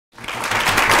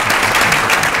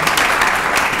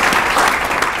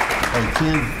Hey,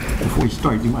 Ken, before you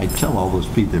start, you might tell all those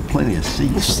people there are plenty of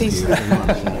seats here.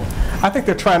 I think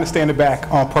they're trying to stay in the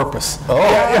back on purpose. Oh.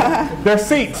 Yeah. There's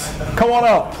seats. Come on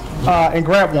up and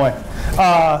grab one.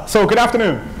 So good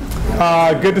afternoon.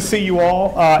 Good to see you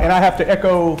all. And I have to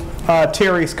echo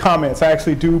Terry's comments. I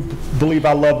actually do believe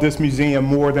I love this museum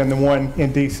more than the one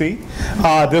in D.C.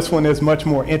 This one is much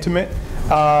more intimate.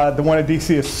 The one in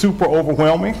D.C. is super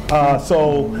overwhelming.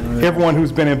 So everyone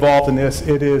who's been involved in this,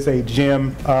 it is a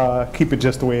gem. Keep it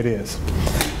just the way it is.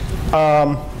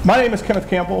 My name is Kenneth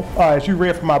Campbell. As you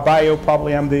read from my bio,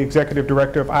 probably I'm the Executive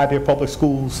Director of IDEA Public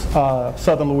Schools,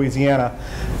 Southern Louisiana.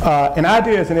 And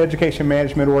IDEA is an education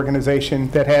management organization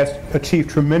that has achieved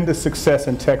tremendous success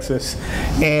in Texas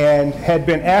and had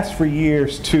been asked for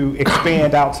years to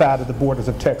expand outside of the borders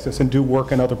of Texas and do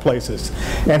work in other places,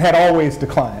 and had always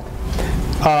declined.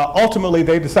 Ultimately,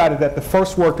 they decided that the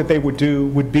first work that they would do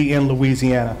would be in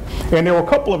Louisiana. And there were a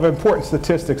couple of important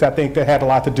statistics, I think, that had a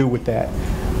lot to do with that.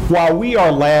 While we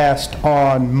are last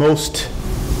on most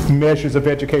measures of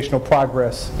educational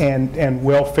progress and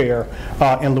welfare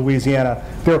in Louisiana,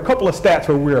 there are a couple of stats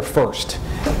where we are first.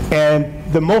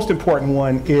 And the most important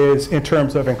one is in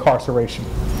terms of incarceration.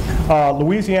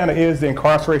 Louisiana is the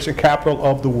incarceration capital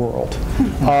of the world.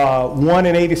 1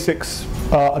 in 86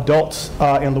 adults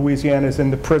in Louisiana is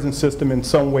in the prison system in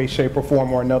some way, shape, or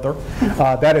form or another.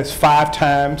 That is 5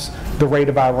 times the rate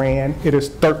of Iran. It is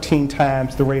 13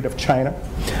 times the rate of China.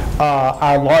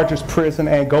 Our largest prison,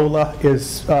 Angola,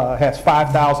 has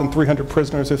 5,300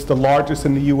 prisoners. It's the largest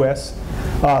in the U.S.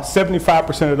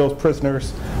 75% of those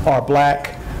prisoners are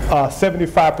black.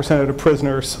 75% of the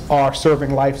prisoners are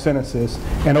serving life sentences,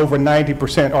 and over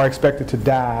 90% are expected to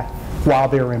die while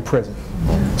they're in prison.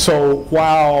 So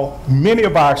while many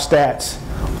of our stats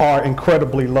are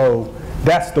incredibly low,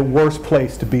 that's the worst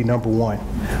place to be, number one.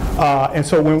 And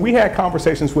so when we had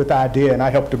conversations with IDEA, and I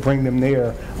helped to bring them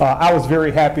there, I was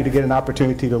very happy to get an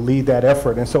opportunity to lead that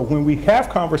effort. And so when we have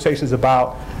conversations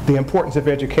about the importance of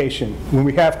education, when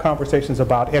we have conversations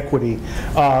about equity,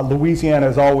 Louisiana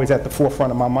is always at the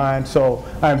forefront of my mind. So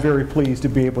I'm very pleased to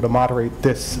be able to moderate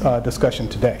this discussion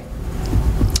today.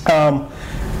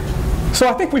 So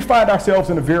I think we find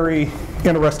ourselves in a very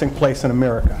interesting place in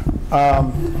America.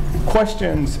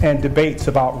 Questions and debates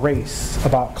about race,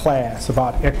 about class,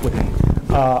 about equity,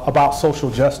 about social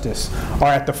justice are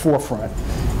at the forefront.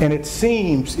 And it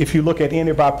seems, if you look at any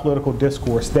of our political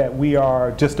discourse, that we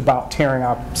are just about tearing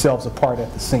ourselves apart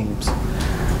at the seams.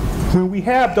 When we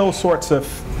have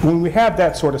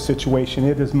that sort of situation,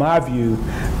 it is my view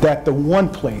that the one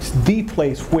place, the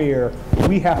place where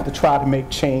we have to try to make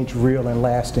change real and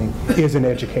lasting is in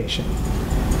education.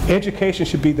 Education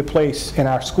should be the place, and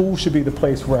our schools should be the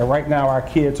place where right now our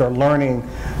kids are learning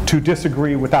to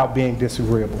disagree without being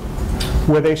disagreeable,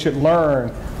 where they should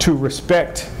learn to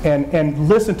respect and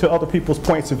listen to other people's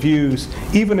points of views,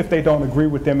 even if they don't agree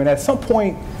with them. And at some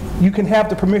point, you can have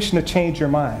the permission to change your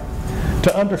mind,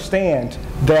 to understand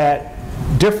that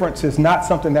difference is not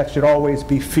something that should always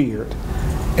be feared,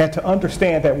 and to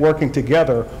understand that working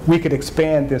together, we could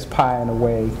expand this pie in a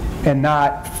way and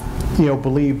not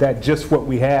believe that just what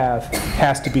we have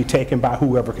has to be taken by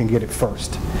whoever can get it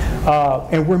first.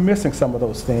 And we're missing some of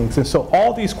those things. And so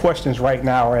all these questions right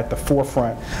now are at the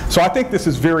forefront. So I think this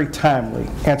is very timely.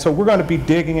 And so we're going to be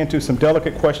digging into some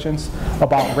delicate questions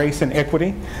about race and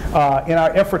equity in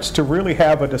our efforts to really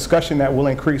have a discussion that will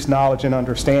increase knowledge and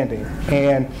understanding.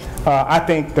 And I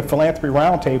think the Philanthropy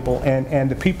Roundtable and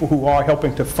the people who are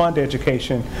helping to fund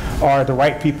education are the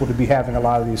right people to be having a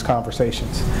lot of these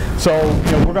conversations. So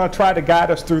we're going to try to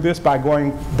guide us through this by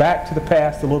going back to the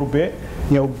past a little bit,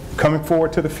 coming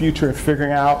forward to the future and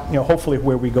figuring out, hopefully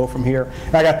where we go from here.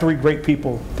 And I got 3 great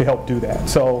people to help do that.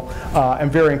 So I'm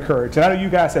very encouraged. And I know you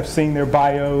guys have seen their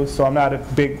bios, so I'm not a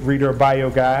big reader or bio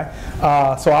guy.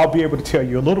 So I'll be able to tell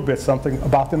you a little bit something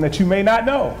about them that you may not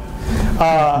know.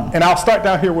 And I'll start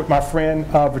down here with my friend,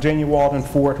 Virginia Walden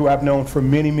Ford, who I've known for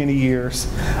many, many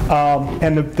years.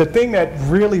 And the thing that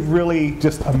really, really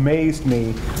just amazed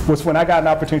me was when I got an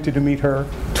opportunity to meet her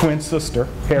twin sister,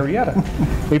 Harrietta.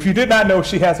 If you did not know,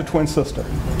 she has a twin sister.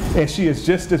 And she is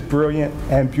just as brilliant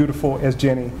and beautiful as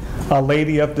Jenny, a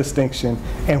lady of distinction.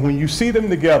 And when you see them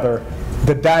together,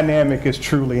 the dynamic is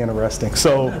truly interesting.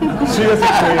 So she is a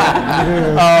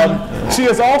twin. She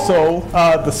is also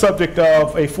the subject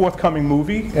of a forthcoming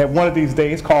movie at one of these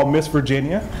days called Miss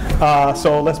Virginia.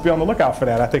 So let's be on the lookout for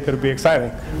that. I think it'll be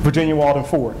exciting. Virginia Walden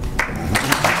Ford.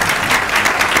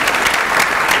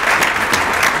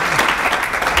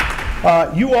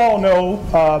 You all know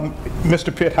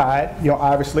Mr. Pitt Hyde,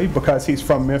 obviously, because he's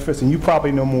from Memphis, and you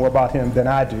probably know more about him than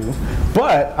I do.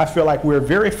 But I feel like we're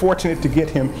very fortunate to get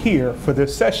him here for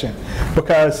this session,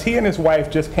 because he and his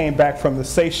wife just came back from the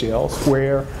Seychelles,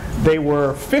 where they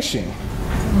were fishing.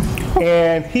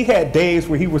 And he had days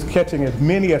where he was catching as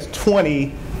many as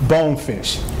 20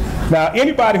 bonefish. Now,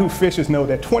 anybody who fishes know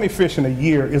that 20 fish in a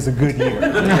year is a good year. So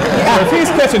if he's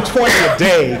catching 20 a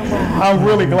day, I'm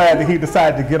really glad that he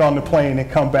decided to get on the plane and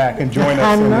come back and join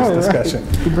us in this discussion.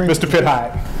 Right. Mr. Pitt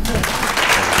Hyde.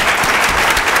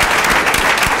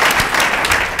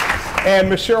 And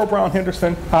Ms. Cheryl Brown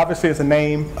Henderson obviously is a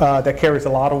name that carries a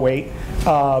lot of weight,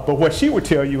 but what she would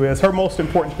tell you is her most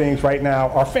important things right now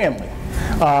are family.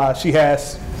 She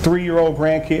has 3-year-old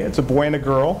grandkids, a boy and a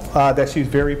girl, that she's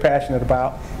very passionate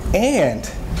about. And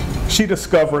she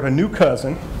discovered a new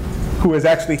cousin who is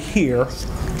actually here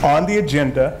on the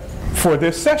agenda for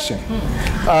this session.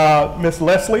 Miss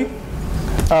Leslie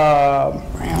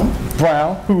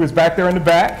Brown, who is back there in the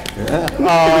back,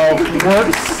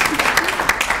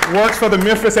 works for the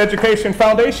Memphis Education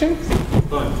Foundation.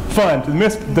 Fund,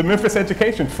 the Memphis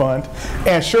Education Fund.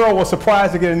 And Cheryl was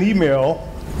surprised to get an email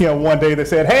one day that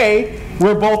said, hey,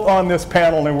 we're both on this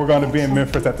panel and we're going to be in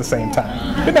Memphis at the same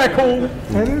time. Isn't that cool?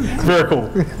 It is. Very cool.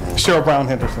 Cheryl Brown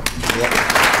Henderson.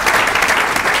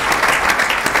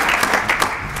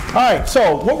 All right,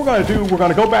 so what we're going to do, we're going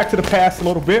to go back to the past a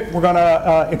little bit. We're going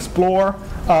to explore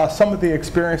some of the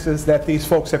experiences that these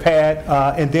folks have had,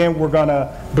 and then we're going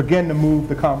to begin to move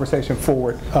the conversation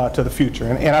forward to the future.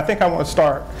 And I think I want to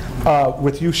start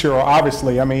with you, Cheryl.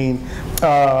 Obviously, I mean,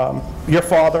 your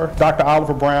father, Dr.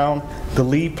 Oliver Brown, the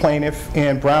lead plaintiff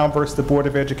in Brown versus the Board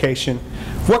of Education.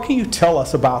 What can you tell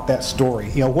us about that story?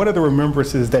 What are the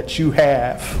remembrances that you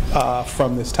have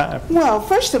from this time? Well,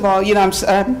 first of all,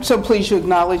 I'm so pleased you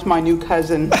acknowledge my new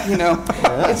cousin.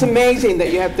 It's amazing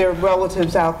that you have their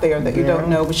relatives out there that you don't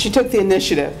know, but she took the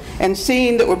initiative. And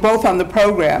seeing that we're both on the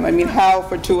program, I mean, how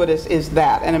fortuitous is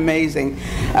that, and amazing.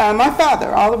 My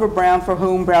father, Oliver Brown, for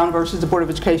whom Brown versus the Board of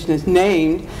Education is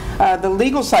named, the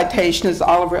legal citation is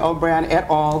Oliver L. Brown et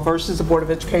al. Versus the Board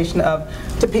of Education of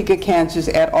Topeka, Kansas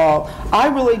et al. I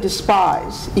really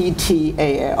despise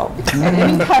ETAL. And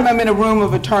anytime I'm in a room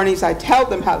of attorneys, I tell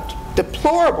them how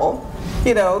deplorable,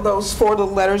 those 4 little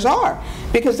letters are,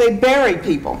 because they bury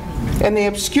people and they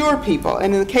obscure people.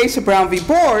 And in the case of Brown v.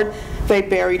 Board, they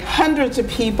buried hundreds of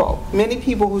people, many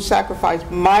people who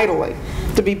sacrificed mightily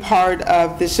to be part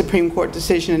of this Supreme Court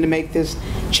decision and to make this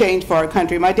change for our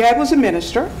country. My dad was a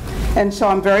minister, and so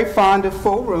I'm very fond of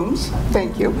full rooms.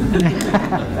 Thank you.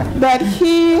 But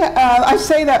I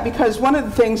say that because one of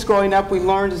the things growing up we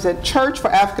learned is that church for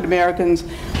African Americans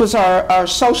was our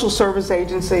social service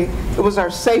agency. It was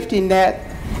our safety net.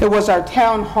 It was our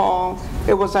town hall.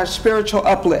 It was our spiritual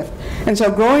uplift. And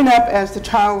so growing up as the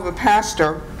child of a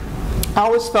pastor, I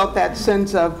always felt that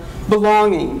sense of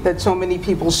belonging that so many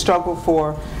people struggle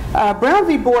for. Brown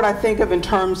v. Board I think of in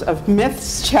terms of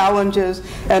myths, challenges,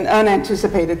 and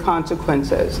unanticipated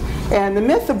consequences. And the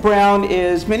myth of Brown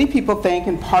is many people think,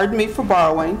 and pardon me for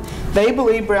borrowing, they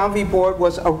believe Brown v. Board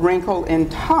was a wrinkle in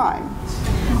time,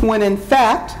 when in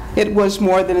fact it was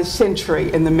more than a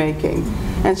century in the making.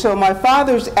 And so my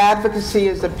father's advocacy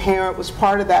as a parent was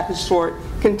part of that historic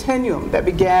continuum that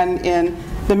began in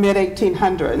the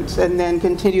mid-1800s and then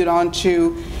continued on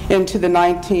into the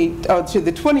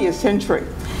 20th century.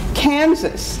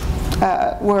 Kansas,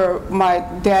 where my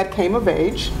dad came of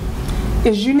age,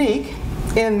 is unique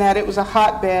in that it was a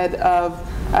hotbed of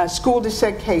school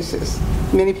deseg cases.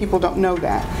 Many people don't know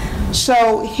that.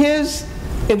 So his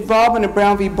involvement in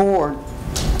Brown v. Board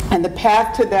and the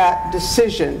path to that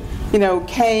decision,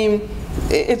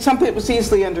 it's something that was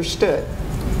easily understood.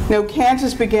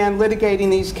 Kansas began litigating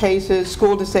these cases,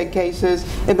 school deseg cases,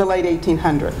 in the late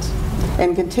 1800s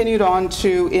and continued on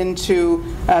into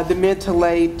the mid to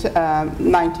late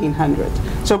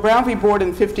 1900s. So Brown v. Board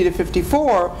in 50 to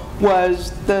 54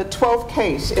 was the 12th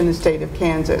case in the state of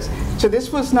Kansas. So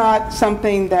this was not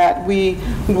something that we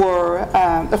were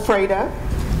afraid of,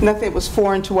 nothing that was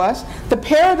foreign to us. The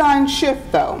paradigm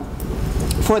shift, though,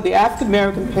 for the African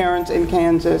American parents in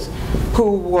Kansas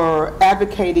who were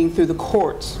advocating through the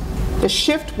courts, the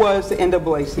shift was the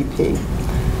NAACP.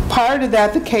 Prior to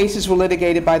that, the cases were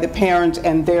litigated by the parents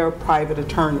and their private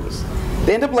attorneys.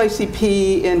 The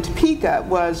NAACP in Topeka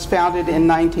was founded in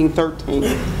 1913,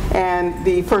 and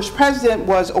the first president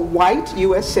was a white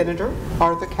U.S. Senator,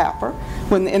 Arthur Capper,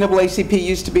 when the NAACP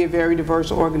used to be a very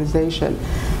diverse organization.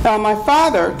 Now, my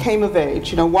father came of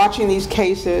age, watching these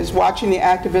cases, watching the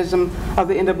activism of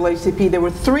the NAACP. There were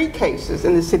 3 cases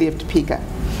in the city of Topeka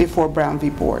before Brown v.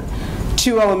 Board.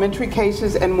 2 elementary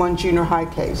cases and 1 junior high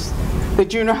case. The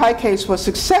junior high case was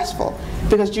successful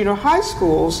because junior high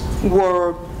schools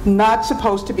were not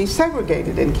supposed to be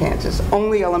segregated in Kansas,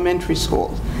 only elementary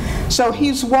schools. So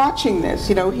he's watching this,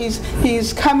 you know,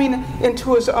 he's coming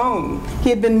into his own. He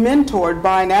had been mentored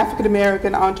by an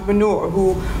African-American entrepreneur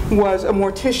who was a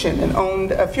mortician and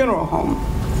owned a funeral home,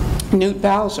 Newt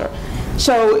Bowser.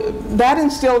 So that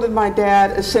instilled in my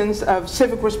dad a sense of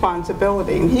civic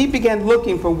responsibility, and he began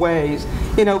looking for ways,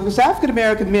 you know, because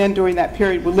African-American men during that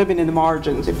period were living in the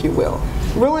margins, if you will,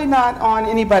 really not on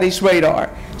anybody's radar.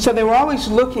 So they were always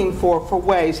looking for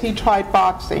ways. He tried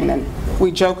boxing, and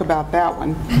we joke about that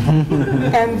one.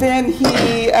 And then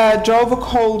he drove a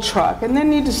coal truck, and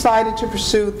then he decided to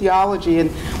pursue theology.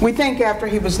 And we think after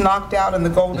he was knocked out in the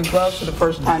Golden Gloves for the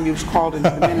first time, he was called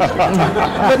into the ministry.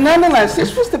 But nonetheless,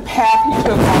 this was the path he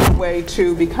took on the way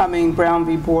to becoming Brown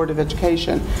v. Board of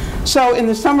Education. So in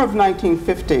the summer of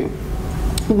 1950,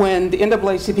 when the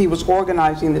NAACP was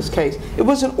organizing this case, it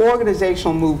was an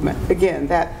organizational movement. Again,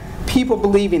 that people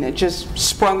believing it just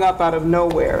sprung up out of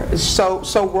nowhere is so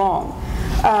wrong.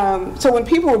 So when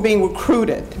people were being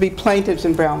recruited to be plaintiffs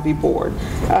in Brown v. Board,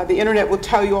 the internet will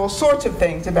tell you all sorts of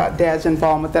things about Dad's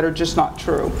involvement that are just not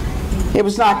true. It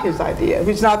was not his idea.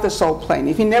 He's not the sole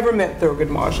plaintiff. He never met Thurgood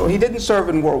Marshall. He didn't serve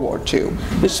in World War II.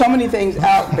 There's so many things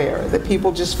out there that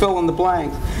people just fill in the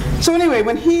blanks. So anyway,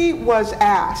 when he was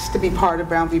asked to be part of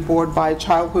Brown v. Board by a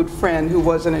childhood friend who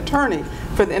was an attorney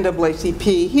for the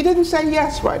NAACP, he didn't say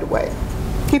yes right away.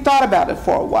 He thought about it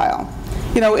for a while.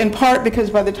 You know, in part because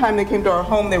by the time they came to our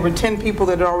home, there were 10 people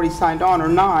that had already signed on, or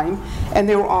 9, and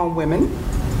they were all women.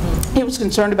 He was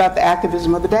concerned about the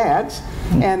activism of the dads,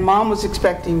 and Mom was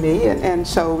expecting me, and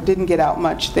so didn't get out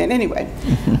much then anyway.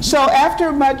 So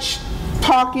after much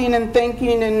talking and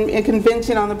thinking and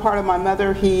convincing on the part of my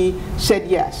mother, he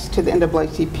said yes to the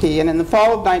NAACP, and in the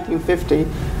fall of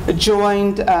 1950,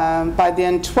 joined by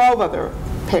then 12 other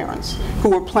parents who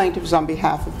were plaintiffs on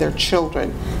behalf of their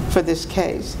children for this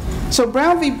case. So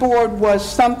Brown v. Board was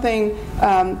something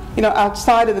you know,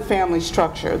 outside of the family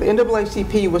structure. The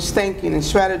NAACP was thinking and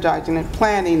strategizing and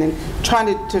planning and trying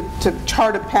to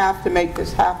chart a path to make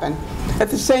this happen. At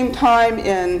the same time,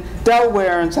 in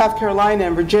Delaware and South Carolina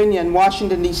and Virginia and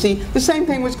Washington, D.C., the same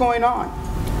thing was going on,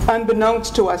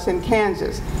 unbeknownst to us in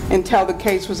Kansas, until the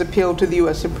case was appealed to the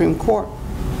U.S. Supreme Court.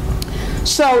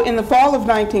 So in the fall of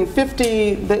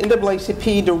 1950, the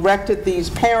NAACP directed these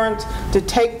parents to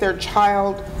take their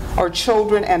child or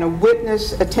children and a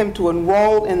witness attempt to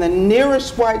enroll in the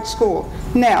nearest white school.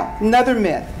 Now, another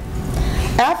myth.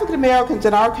 African Americans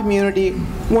in our community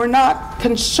were not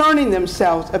concerning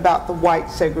themselves about the white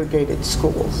segregated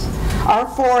schools. Our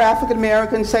 4 African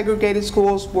American segregated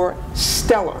schools were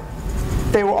stellar.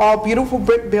 They were all beautiful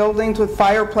brick buildings with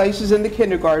fireplaces in the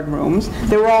kindergarten rooms.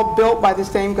 They were all built by the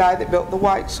same guy that built the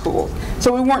white schools.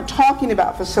 So we weren't talking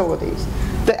about facilities.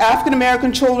 The African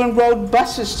American children rode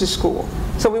buses to school,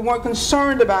 so we weren't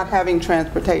concerned about having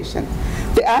transportation.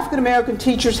 The African American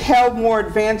teachers held more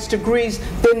advanced degrees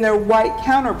than their white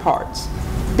counterparts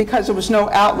because there was no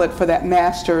outlet for that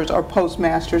master's or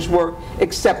postmaster's work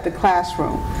except the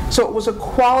classroom. So it was a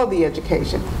quality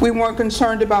education. We weren't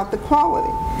concerned about the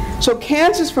quality. So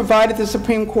Kansas provided the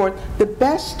Supreme Court the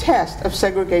best test of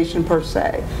segregation per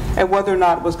se, and whether or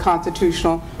not it was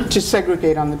constitutional to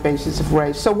segregate on the basis of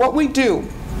race. So what we do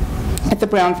at the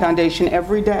Brown Foundation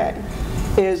every day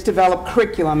is develop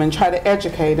curriculum and try to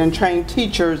educate and train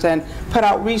teachers and put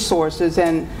out resources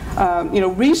and you know,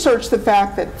 research the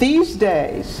fact that these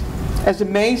days, as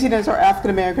amazing as our African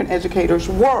American educators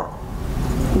were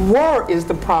is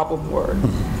the problem word.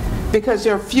 Because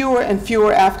there are fewer and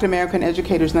fewer African American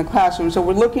educators in the classroom, so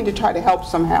we're looking to try to help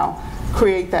somehow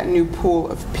create that new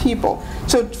pool of people.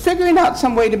 So figuring out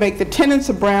some way to make the tenets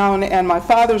of Brown and my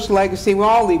father's legacy, we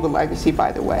all leave a legacy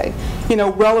by the way, you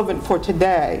know, relevant for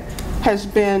today, has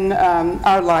been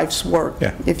our life's work,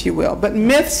 if you will. But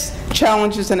myths,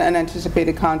 challenges, and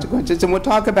unanticipated consequences. And we'll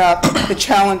talk about the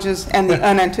challenges and the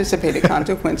unanticipated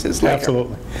consequences later.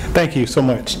 Absolutely. Thank you so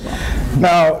much.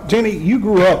 Now, Jenny, you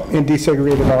grew up in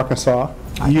desegregated Arkansas.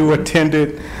 You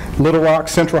attended Little Rock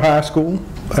Central High School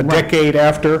a decade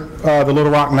after the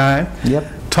Little Rock 9.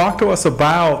 Yep. Talk to us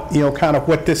about, you know, kind of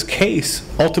what this case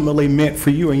ultimately meant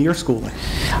for you and your schooling.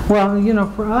 Well, you know,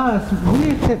 for us,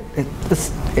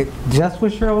 just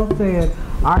what Cheryl said,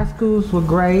 our schools were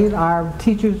great. Our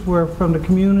teachers were from the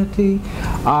community.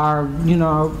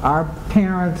 Our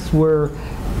parents were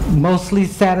mostly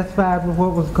satisfied with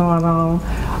what was going on.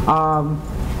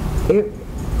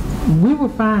 We were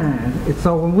fine.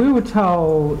 So when we were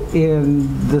told in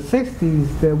the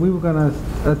 60s that we were going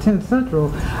to attend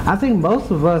Central, I think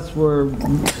most of us were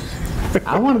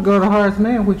I want to go to Horace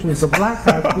Mann, which was a black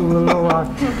high school in Little Rock,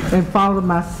 and follow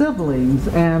my siblings.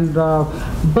 And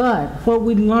but what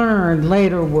we learned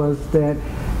later was that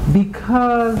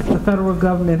because the federal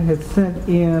government had sent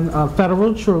in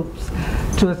federal troops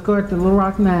to escort the Little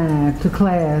Rock Nine to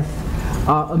class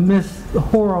amidst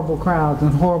horrible crowds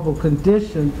and horrible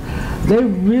conditions, they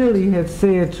really had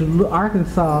said to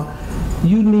Arkansas,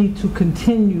 you need to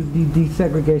continue the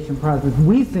desegregation process.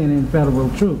 We sent in federal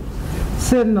troops,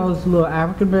 sending those little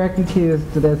African American kids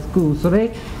to that school. So they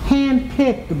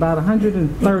handpicked about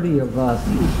 130 of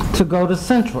us to go to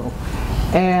Central.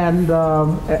 And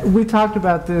we talked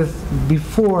about this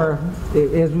before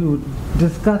as we were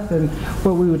discussing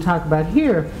what we would talk about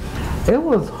here. It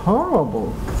was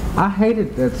horrible. I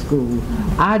hated that school.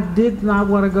 I did not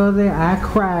want to go there. I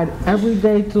cried every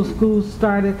day till school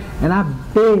started, and I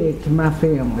begged my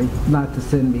family not to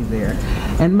send me there.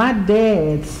 And my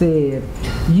dad said,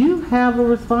 you have a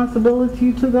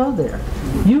responsibility to go there.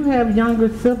 You have younger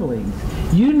siblings.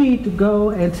 You need to go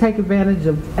and take advantage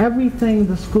of everything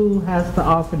the school has to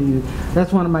offer to you.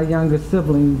 That's one of my younger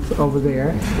siblings over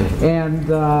there, and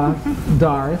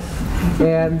Doris.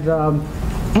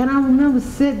 And I remember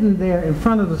sitting there in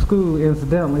front of the school,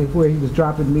 incidentally, where he was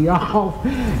dropping me off,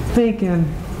 thinking,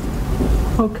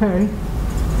 okay,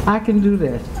 I can do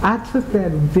this. I took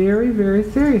that very, very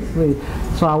seriously.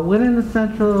 So I went into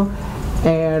Central,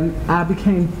 and I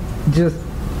became just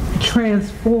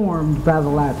transformed by the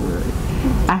library.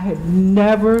 I had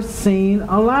never seen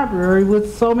a library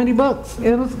with so many books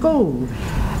in a school.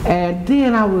 And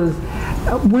then I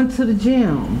went to the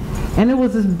gym, and it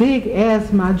was as big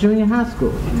as my junior high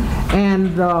school.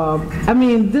 And I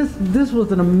mean, this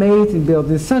was an amazing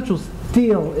building. Central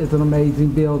still is an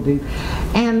amazing building.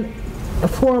 And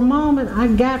for a moment, I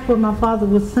got what my father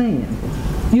was saying.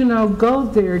 You know, go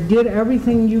there, get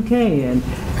everything you can.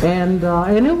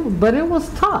 But it was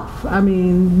tough. I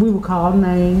mean, we were called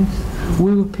names,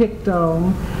 we were picked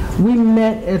on. We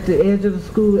met at the edge of the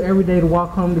school every day to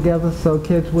walk home together so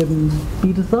kids wouldn't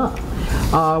beat us up.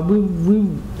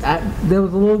 There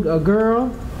was a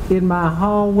girl in my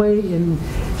hallway, and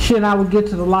she and I would get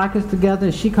to the lockers together,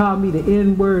 and she called me the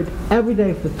N-word every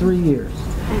day for 3 years.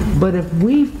 But if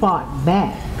we fought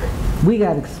back, we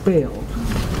got expelled.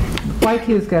 White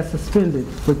kids got suspended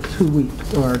for 2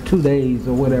 weeks or 2 days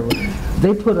or whatever.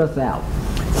 They put us out.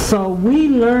 So we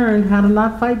learned how to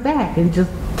not fight back and just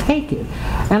take it.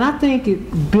 And I think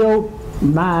it built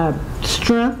my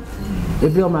strength,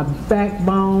 it built my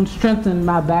backbone, strengthened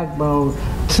my backbone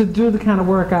to do the kind of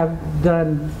work I've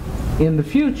done in the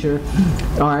future,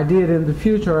 or I did in the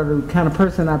future, or the kind of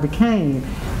person I became,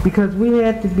 because we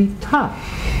had to be tough.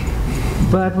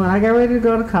 But when I got ready to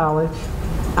go to college,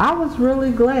 I was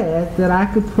really glad that I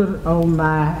could put on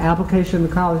my application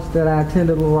to college that I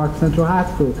attended Little Rock Central High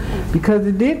School, because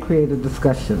it did create a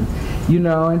discussion, you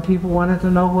know, and people wanted to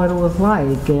know what it was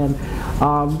like. And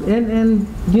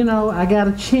you know, I got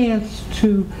a chance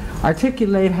to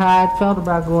articulate how I felt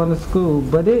about going to school,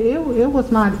 but it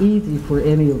was not easy for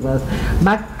any of us.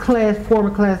 My former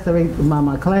classmates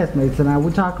and I,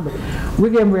 we're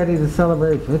getting ready to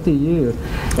celebrate 50 years.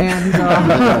 And,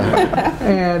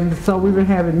 and so we've been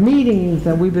having meetings,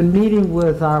 and we've been meeting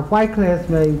with our white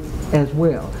classmates as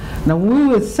well. Now, when we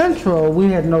were at Central, we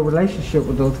had no relationship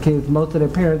with those kids. Most of their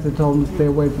parents had told them to stay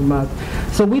away from us.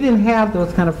 So we didn't have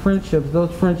those kind of friendships.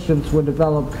 Those friendships were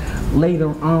developed later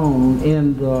on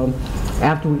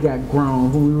after we got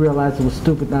grown, when we realized it was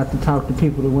stupid not to talk to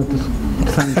people that went to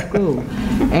the same school.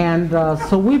 And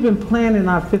so we've been planning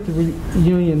our 50th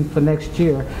reunion for next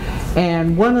year.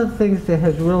 And one of the things that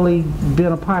has really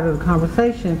been a part of the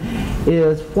conversation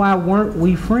is, why weren't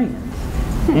we friends?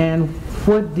 And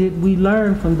what did we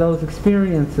learn from those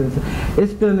experiences?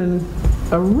 It's been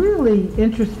a really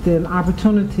interesting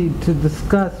opportunity to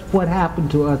discuss what happened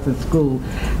to us at school,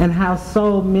 and how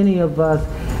so many of us,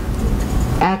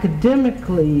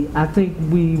 academically, I think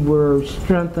we were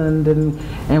strengthened,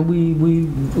 and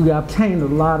we obtained a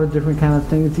lot of different kind of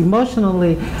things.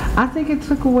 Emotionally, I think it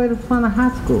took away the fun of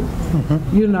high school.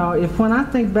 Mm-hmm. You know, when I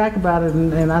think back about it,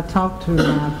 and I talk to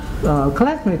my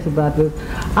classmates about this,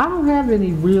 I don't have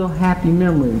any real happy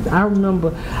memories. I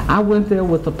remember I went there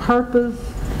with a purpose,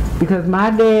 because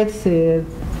my dad said,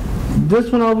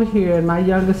 this one over here and my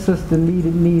younger sister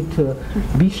needed me to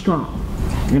be strong,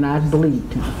 and I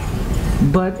believed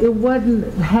him. But it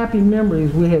wasn't happy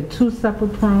memories. We had 2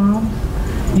 separate proms.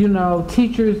 You know,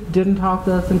 teachers didn't talk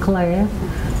to us in class.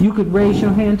 You could raise your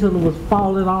hand till it was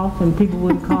falling off and people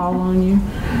wouldn't call on you.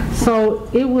 So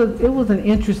it was an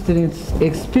interesting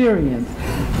experience.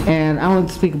 And I want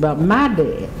to speak about my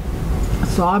dad.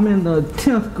 So I'm in the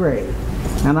 10th grade.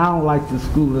 and I don't like this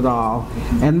school at all.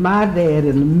 And my dad,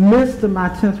 in the midst of my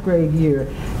 10th grade year,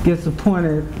 gets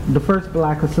appointed the first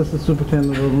black assistant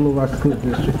superintendent of the Little Rock School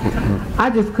District. I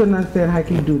just couldn't understand how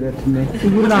he could do that to me.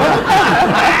 You know,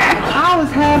 I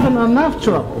was having enough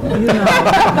trouble, you know.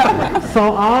 So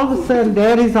all of a sudden,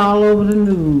 Daddy's all over the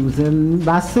news, and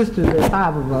my sister, there's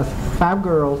 5 of us, 5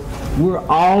 girls, we're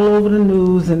all over the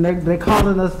news, and they're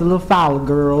calling us the little Fowler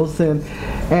girls,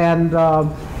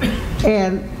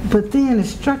 but then it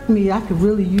struck me I could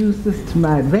really use this to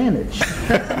my advantage.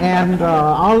 And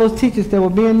all those teachers that were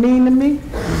being mean to me,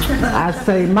 I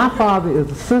say, my father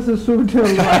is assistant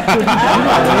superintendent.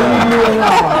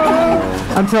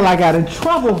 Until I got in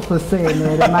trouble for saying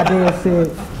that, and my dad said,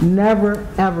 never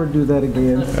ever do that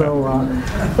again. So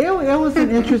it was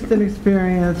an interesting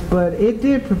experience, but it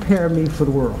did prepare me for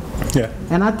the world. Yeah.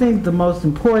 And I think the most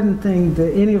important thing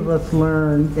that any of us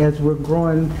learn as we're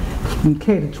growing from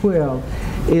K to 12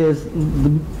 is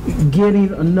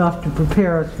getting enough to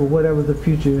prepare us for whatever the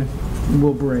future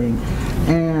will bring.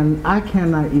 And I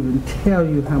cannot even tell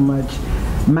you how much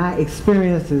my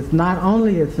experiences, not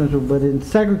only at Central, but in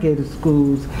segregated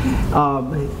schools,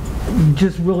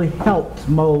 just really helped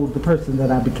mold the person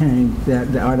that I became,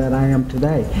 that I am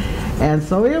today. And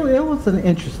so it was an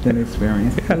interesting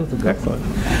experience. It was a good Excellent.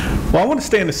 Well, I want to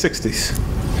stay in the 60s,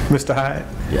 Mr. Hyde.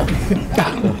 Yeah.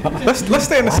 Let's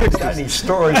stay in the 60s. Got any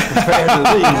stories compared to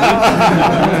these?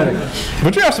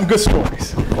 But you have some good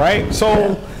stories, right?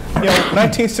 So,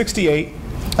 1968,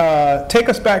 take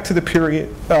us back to the period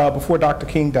before Dr.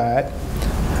 King died,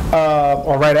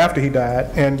 or right after he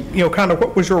died, and kind of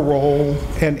what was your role,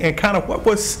 and kind of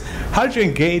how did you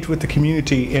engage with the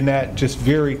community in that just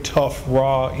very tough,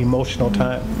 raw, emotional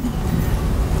time?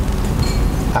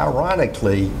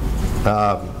 Ironically,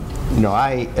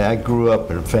 I grew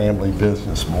up in a family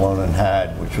business, Malone and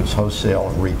Hyde, which was wholesale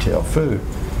and retail food,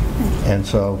 and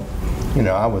so,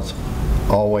 I was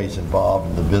always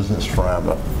involved in the business from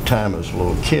the time I was a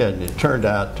little kid, and it turned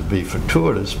out to be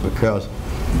fortuitous because,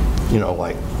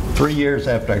 like 3 years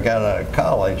after I got out of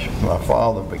college, my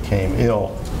father became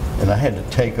ill, and I had to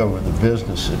take over the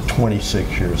business at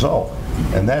 26 years old,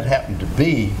 and that happened to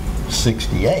be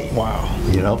 68. Wow.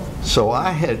 So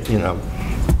I had,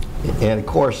 and of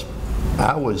course,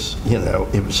 I was,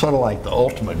 it was sort of like the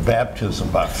ultimate baptism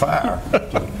by fire.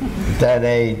 At that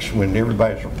age, when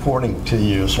everybody's reporting to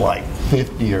you is like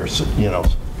 50 or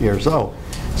years old.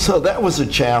 So that was a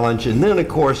challenge. And then, of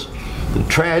course, the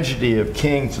tragedy of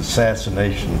King's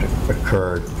assassination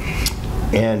occurred.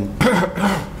 And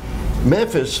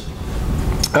Memphis,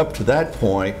 up to that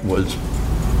point, was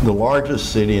the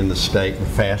largest city in the state and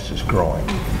fastest growing.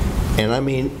 And I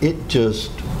mean, it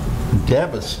just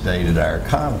devastated our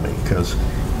economy, because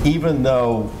even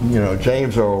though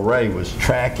James Earl Ray was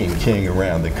tracking King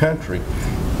around the country,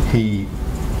 he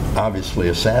obviously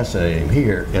assassinated him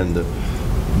here, and the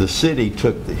city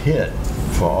took the hit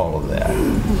for all of that,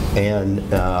 and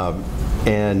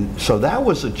so that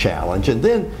was a challenge. And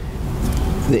then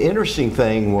the interesting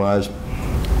thing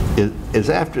is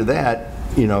after that,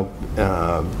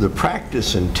 the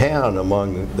practice in town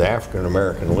among the African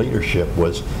American leadership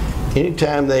was,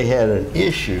 anytime they had an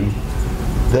issue,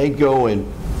 they'd go and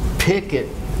picket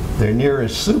their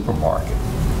nearest supermarket.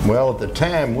 Well, at the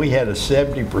time, we had a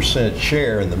 70%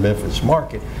 share in the Memphis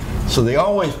market, so they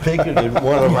always picketed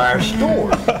one of our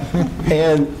stores.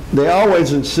 And they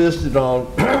always insisted on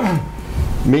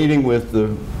meeting with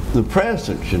the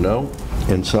president,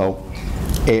 And so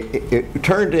it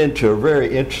turned into a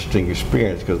very interesting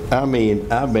experience, because, I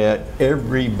met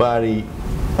everybody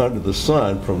under the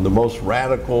sun, from the most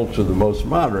radical to the most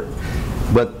moderate.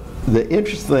 But the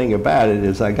interesting thing about it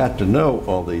is I got to know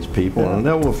all these people, and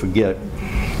I'll never forget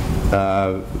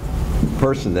a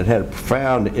person that had a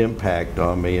profound impact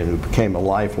on me and who became a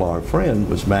lifelong friend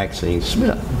was Maxine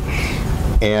Smith.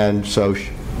 And so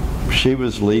she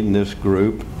was leading this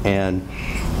group, and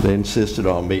they insisted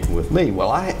on meeting with me.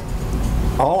 Well,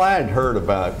 all I had heard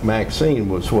about Maxine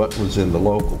was what was in the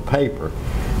local paper,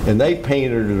 and they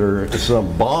painted her as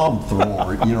some bomb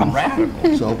thrower,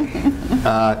 radical.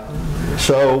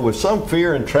 So with some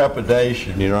fear and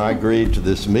trepidation, I agreed to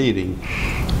this meeting,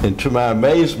 and to my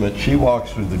amazement, she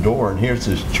walks through the door, and here's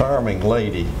this charming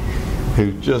lady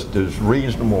who's just as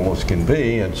reasonable as can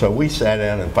be. And so we sat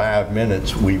down, in 5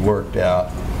 minutes, we worked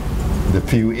out the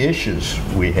few issues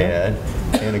we had.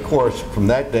 And of course, from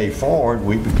that day forward,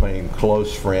 we became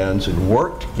close friends and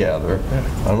worked together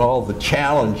on all the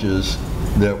challenges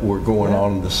that were going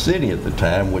on in the city at the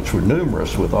time, which were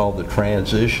numerous, with all the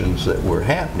transitions that were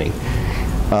happening.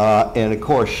 And of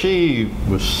course, she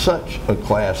was such a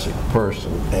classic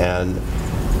person, and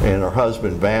and her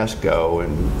husband Vasco,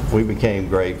 and we became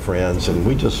great friends, and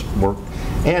we just worked.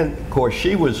 And of course,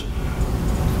 she was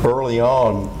early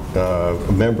on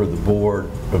a member of the board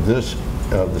of the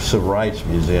Civil Rights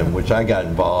Museum, which I got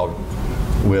involved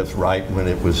with right when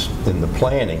it was in the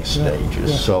planning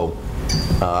stages. So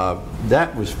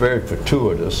that was very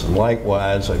fortuitous, and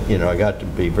likewise, I got to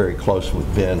be very close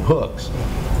with Ben Hooks,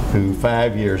 who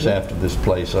 5 years after this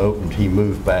place opened, he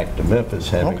moved back to Memphis,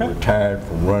 having retired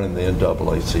from running the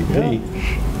NAACP.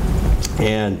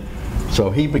 And so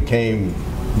he became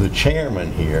the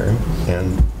chairman here,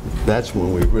 and that's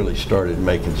when we really started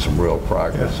making some real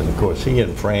progress. And of course, he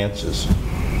and Francis,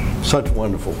 such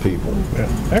wonderful people. Yeah.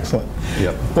 Excellent.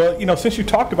 Yep. Well, since you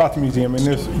talked about the museum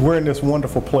and we're in this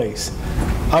wonderful place,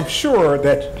 I'm sure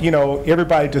that,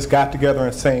 everybody just got together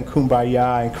and sang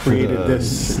Kumbaya and created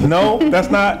this. No, that's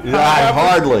not.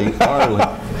 Hardly.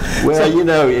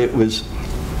 Well, it was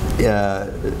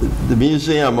the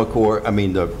museum, of course,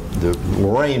 the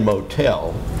Lorraine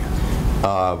Motel,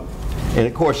 and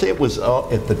of course it was,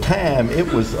 at the time,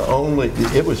 it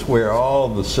was where all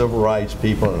the civil rights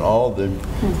people and all the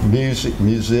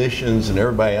musicians and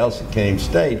everybody else that came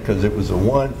stayed, because it was the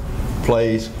one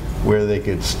place where they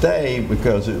could stay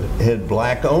because it had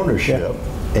black ownership.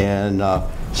 And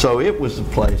so it was the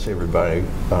place everybody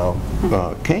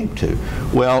came to.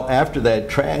 Well, after that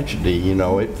tragedy,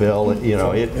 it fell,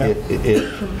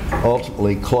 it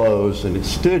ultimately closed, and it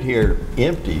stood here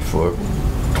empty for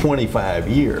 25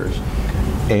 years.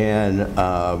 And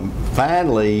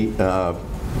finally,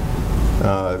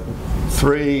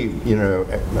 three,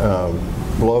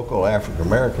 local African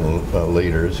American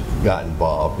leaders got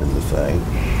involved in the thing,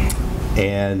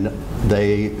 and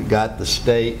they got the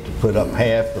state to put up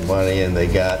half the money, and they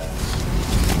got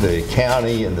the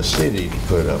county and the city to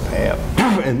put up half.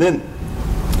 And then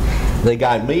they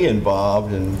got me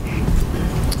involved,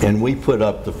 and we put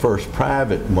up the first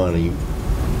private money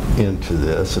into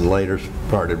this, and later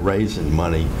started raising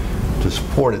money to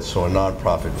support it, so a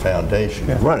nonprofit foundation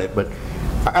could run it. But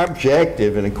our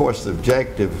objective, and of course the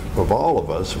objective of all of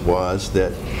us, was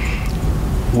that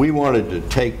we wanted to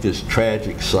take this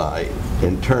tragic site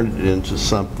and turn it into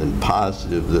something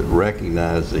positive that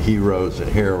recognized the heroes and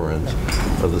heroines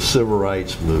of the civil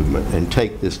rights movement, and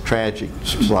take this tragic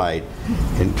site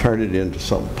and turn it into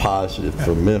something positive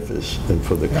for Memphis and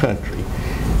for the country.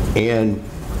 And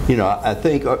I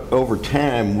think over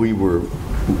time we were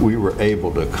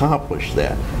able to accomplish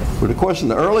that. But of course, in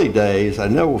the early days, I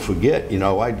never will forget.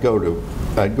 I'd go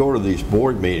to these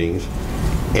board meetings,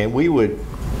 and we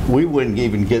wouldn't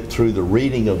even get through the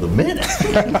reading of the minutes.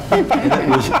 And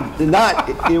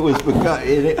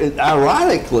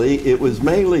ironically, it was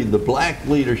mainly the black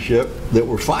leadership that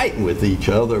were fighting with each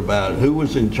other about who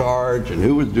was in charge and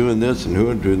who was doing this and who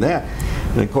was doing that.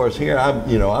 And of course, here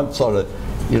I'm sort of,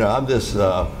 I'm this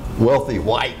wealthy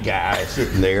white guy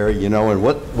sitting there, and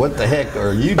what the heck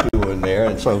are you doing there?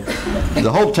 And so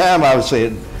the whole time I was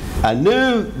saying, I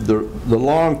knew the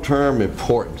long-term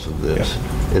importance of this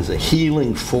as a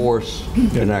healing force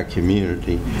in our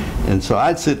community. And so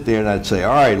I'd sit there and I'd say,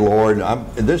 all right, Lord,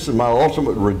 this is my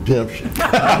ultimate redemption.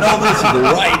 I know this is the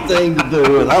right thing to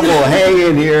do, and I'm going to hang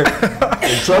in here,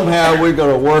 and somehow we're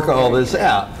going to work all this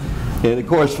out. And of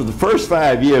course, for the first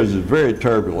 5 years, it was very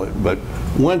turbulent, but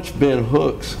once Ben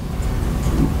Hooks,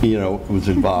 was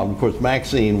involved, of course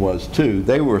Maxine was too,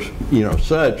 they were,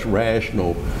 such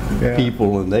rational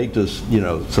people, and they just,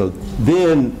 so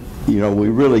then, we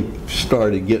really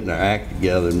started getting our act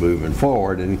together and moving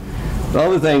forward. And the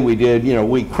other thing we did,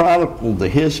 we chronicled the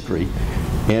history,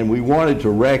 and we wanted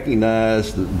to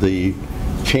recognize the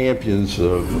champions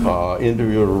of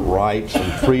individual rights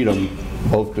and freedom,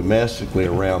 both domestically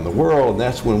and around the world. And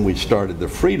that's when we started the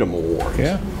Freedom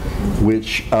Awards,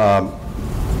 which,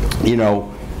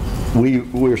 we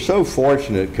were so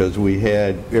fortunate because we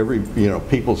had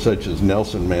people such as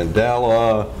Nelson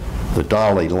Mandela, the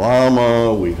Dalai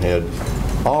Lama. We've had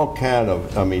all kind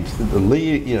of, the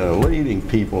leading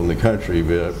people in the country,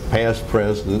 past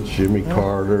presidents, Jimmy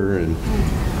Carter,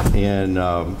 and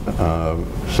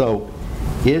so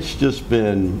it's just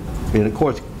been, and of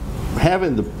course,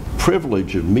 having the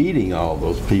privilege of meeting all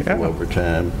those people over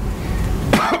time.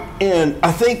 And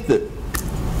I think that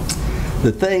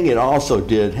the thing it also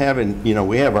did, having,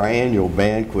 we have our annual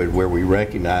banquet where we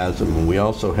recognize them, and we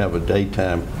also have a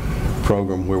daytime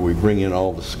program where we bring in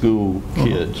all the school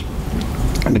kids.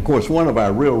 And of course, one of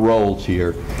our real roles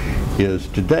here is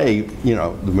today,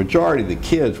 the majority of the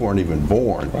kids weren't even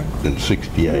born in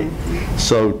 '68.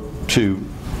 So to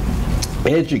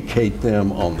educate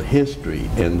them on the history,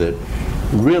 and that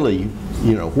really,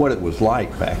 what it was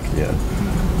like back then.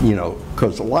 you know,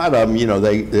 because a lot of them, you know,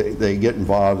 they get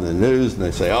involved in the news and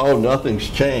they say, oh, nothing's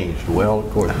changed. Well, of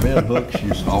course, Ben Hooks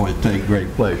used to always take great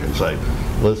pleasure and say,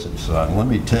 listen, son, let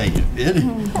me tell you,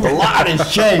 a lot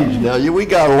has changed now.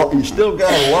 You still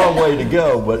got a long way to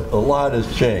go, but a lot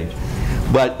has changed.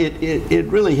 But it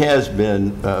really has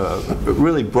been,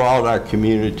 really brought our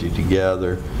community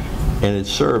together, and it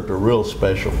served a real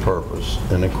special purpose.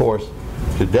 And of course,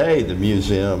 today the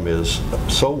museum is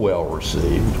so well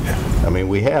received. I mean,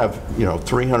 we have, you know,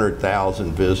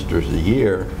 300,000 visitors a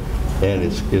year, and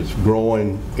it's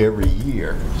growing every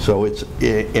year. So it's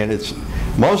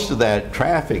most of that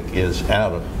traffic is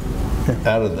out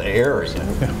of the area.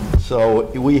 So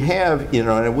we have, you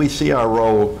know, and we see our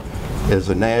role as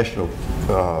a national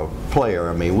player.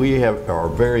 I mean, we have our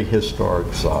very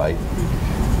historic site,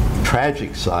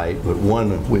 tragic site, but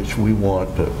one of which we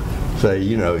want to say,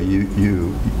 you know,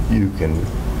 you can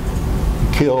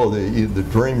kill the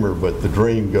dreamer, but the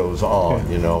dream goes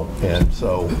on, you know. And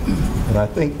so, and I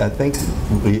think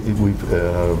we've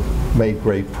made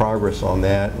great progress on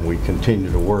that, and we continue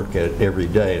to work at it every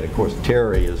day. And of course,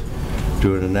 Terry is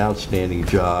doing an outstanding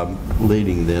job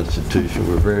leading the institution.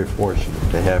 We're very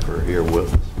fortunate to have her here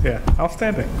with us. Yeah,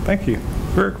 outstanding. Thank you.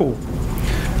 Very cool.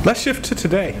 Let's shift to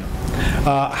today.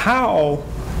 How,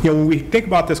 you know, when we think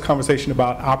about this conversation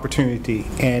about opportunity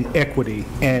and equity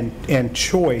and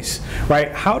choice,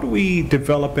 right, how do we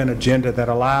develop an agenda that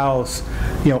allows,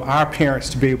 you know, our parents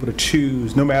to be able to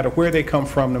choose, no matter where they come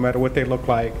from, no matter what they look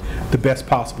like, the best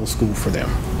possible school for them?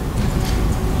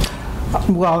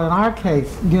 Well, in our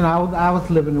case, you know, I was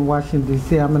living in Washington,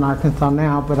 D.C. I'm in Arkansas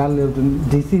now, but I lived in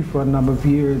D.C. for a number of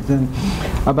years. And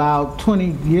about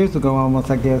 20 years ago,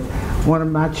 almost, I guess, one of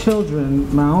my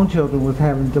children, my own children, was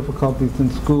having difficulties in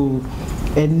school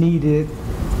and needed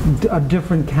a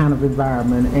different kind of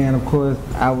environment. And of course,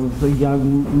 I was a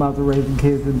young mother raising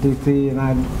kids in D.C., and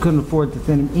I couldn't afford to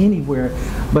send him anywhere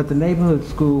but the neighborhood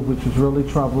school, which was really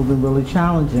troubled and really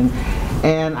challenging.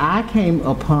 And I came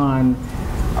upon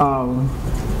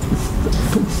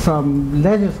some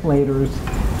legislators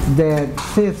that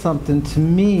said something to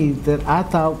me that I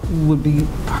thought would be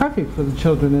perfect for the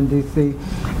children in D.C.,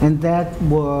 and that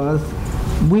was,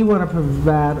 we want to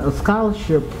provide a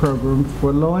scholarship program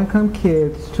for low-income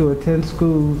kids to attend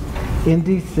schools in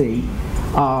D.C.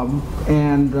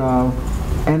 And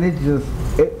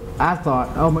I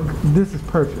thought, oh my, this is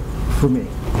perfect for me.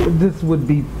 This would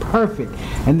be perfect.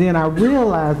 And then I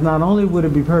realized not only would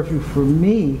it be perfect for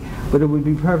me, but it would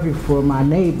be perfect for my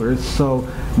neighbors. So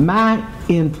my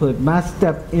input, my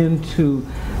step into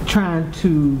trying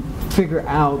to figure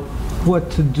out what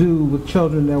to do with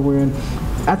children that were in,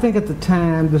 I think at the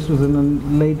time, this was in the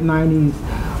late 90s,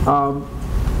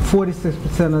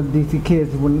 46% of DC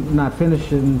kids were not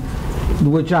finishing,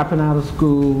 were dropping out of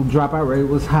school. Dropout rate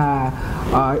was high.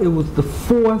 It was the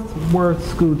 4th worst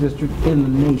school district in the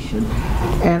nation.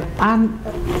 And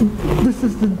this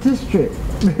is the district.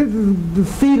 This is the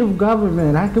seat of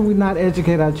government. How can we not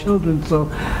educate our children? So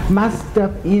my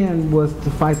step in was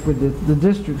to fight for the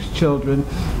district's children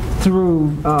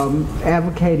through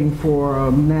advocating for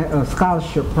a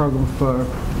scholarship program for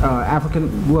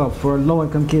for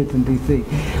low-income kids in D.C.,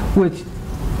 which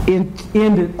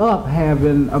ended up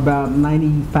having about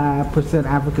 95%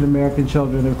 African-American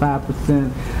children and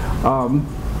 5%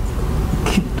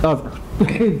 other,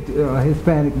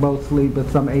 Hispanic mostly, but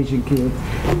some Asian kids.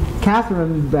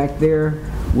 Catherine back there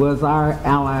was our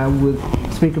ally with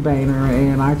Speaker Boehner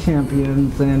and our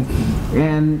champions, and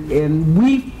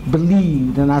we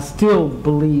believed, and I still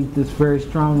believe this very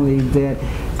strongly, that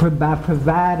by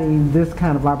providing this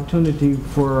kind of opportunity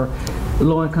for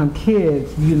low-income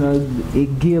kids, you know,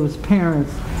 it gives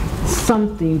parents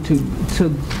something to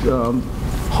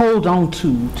hold on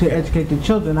to educate their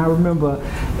children. I remember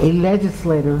a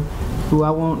legislator, who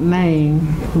I won't name,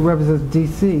 who represents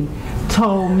D.C.,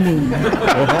 told me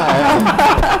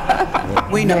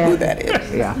we know who that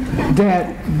is. Yeah,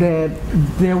 that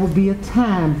there will be a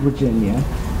time, Virginia,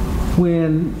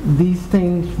 when these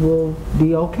things will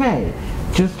be okay.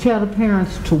 Just tell the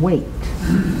parents to wait.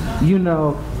 You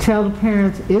know, tell the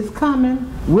parents it's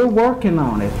coming, we're working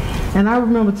on it. And I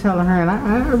remember telling her, and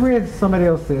I read somebody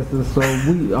else says this, so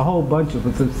a whole bunch of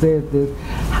us have said this,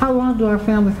 how long do our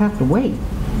families have to wait?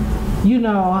 You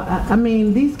know, I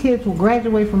mean, these kids will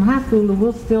graduate from high school and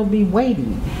we'll still be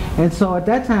waiting. And so at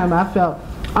that time I felt,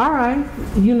 all right,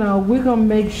 you know, we're going to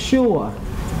make sure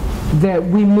that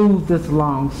we move this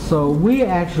along. So we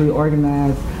actually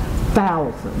organized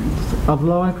thousands of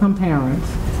low-income parents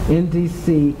in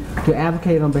D.C. to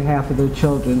advocate on behalf of their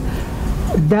children.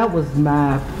 That was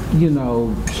my, you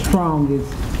know,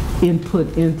 strongest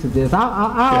input into this.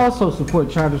 I also support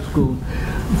charter schools,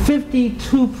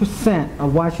 52%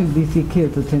 of Washington, D.C.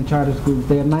 kids attend charter schools.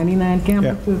 There are 99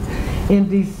 campuses in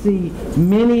D.C.,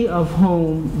 many of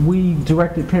whom we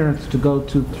directed parents to go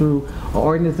to through an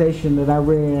organization that I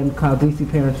ran called D.C.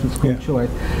 Parents for School Choice.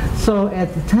 So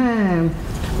at the time,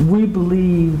 we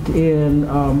believed in,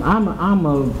 I'm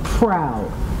a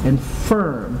proud and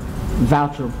firm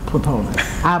voucher proponent.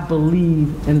 I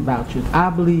believe in vouchers. I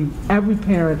believe every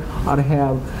parent ought to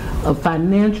have a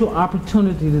financial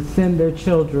opportunity to send their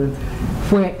children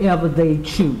wherever they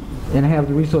choose and have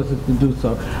the resources to do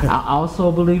so. I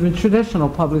also believe in traditional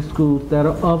public schools that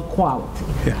are of quality.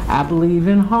 I believe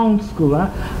in homeschool.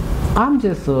 I'm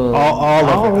just all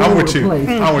of it. I'm with you.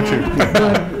 I'm with you.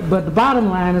 But the bottom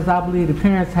line is, I believe the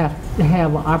parents have to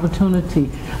have an opportunity.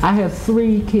 I have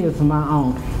 3 kids of my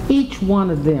own. Each one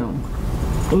of them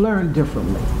learn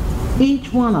differently.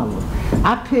 Each one of them.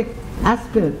 I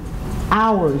spent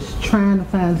hours trying to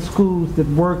find schools that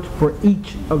worked for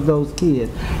each of those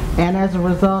kids. And as a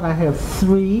result, I have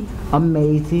 3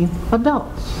 amazing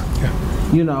adults.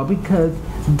 You know, because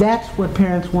that's what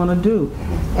parents want to do.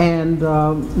 And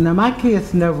now my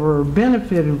kids never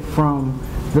benefited from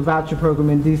the voucher program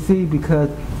in D.C. because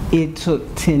it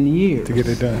took 10 years to get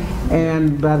it done.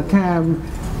 And by the time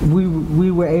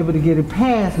we were able to get it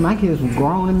passed, my kids were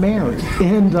grown and married,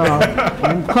 and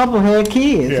a couple had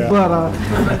kids.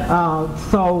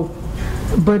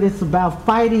 But it's about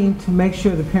fighting to make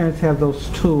sure the parents have those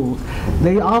tools.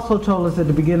 They also told us at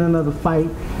the beginning of the fight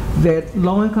that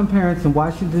low-income parents in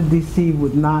Washington, D.C.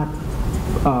 would not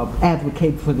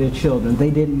advocate for their children.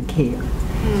 They didn't care.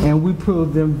 And we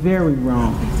proved them very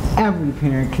wrong. Every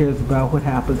parent cares about what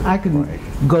happens. I can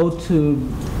go to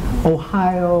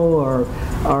Ohio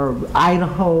or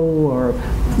Idaho or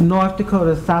North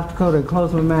Dakota, South Dakota, and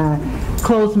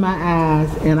close my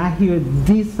eyes, and I hear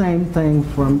these same things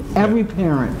from every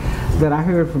parent that I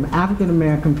heard from African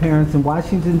American parents in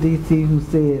Washington, D.C. who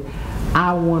said,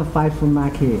 I want to fight for my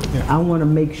kids. I want to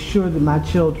make sure that my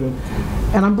children,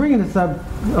 and I'm bringing this up,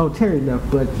 Terry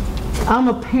left, but I'm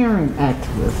a parent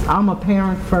activist. I'm a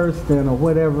parent first and a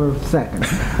whatever second.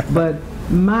 But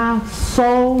my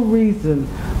sole reason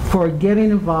for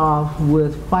getting involved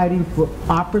with fighting for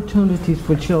opportunities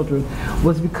for children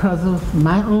was because of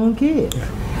my own kids.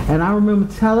 And I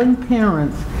remember telling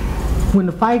parents, when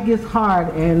the fight gets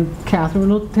hard, and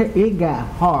Catherine, it got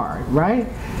hard, right?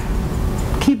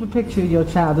 Keep a picture of your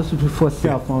child. This was before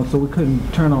cell phones, so we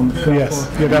couldn't turn on the cell phone.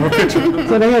 Yes, you'd have a picture.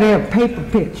 So they had to have paper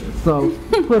pictures. So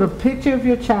put a picture of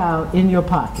your child in your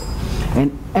pocket.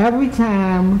 And every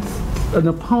time an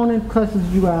opponent cusses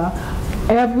you out,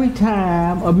 every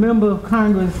time a member of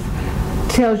Congress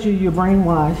tells you you're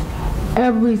brainwashed,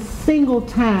 every single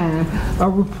time a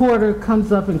reporter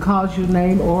comes up and calls your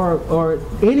name or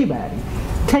anybody,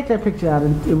 take that picture out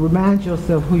and remind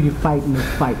yourself who you're fighting this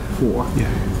fight for.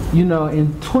 You know,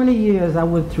 in 20 years, I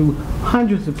went through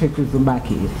hundreds of pictures of my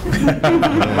kids.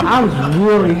 I was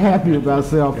really happy about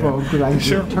cell phones because I could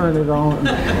just turn it on.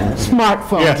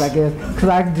 Smartphones, I guess, because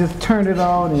I could just turn it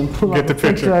on and pull up a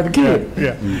picture of the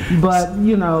kid. But,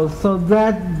 you know, so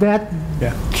that's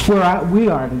where we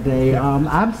are today.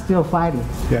 I'm still fighting.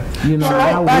 You know,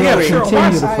 I will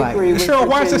continue to fight. Cheryl,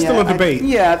 why is there still a debate?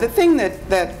 The thing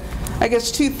that I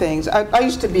guess 2 things. I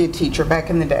used to be a teacher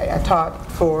back in the day. I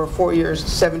taught for 4 years,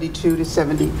 72 to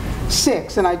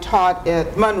 76, and I taught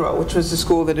at Monroe, which was the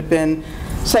school that had been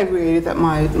segregated that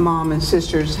my mom and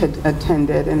sisters had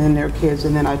attended, and then their kids,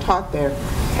 and then I taught there.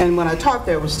 And when I taught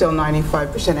there, it was still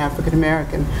 95% African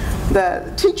American.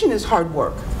 The teaching is hard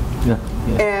work.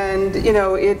 And you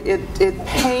know, it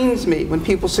pains me when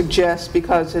people suggest,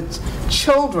 because it's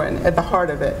children at the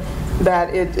heart of it,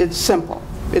 that it's simple.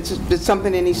 It's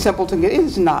something any simpleton can. It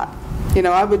is not. You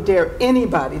know, I would dare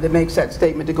anybody that makes that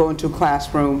statement to go into a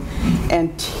classroom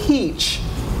and teach,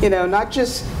 you know, not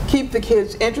just keep the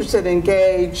kids interested,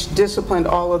 engaged, disciplined,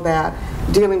 all of that,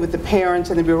 dealing with the parents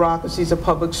and the bureaucracies of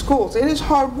public schools. It is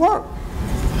hard work.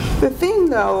 The thing,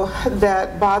 though,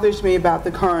 that bothers me about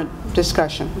the current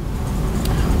discussion,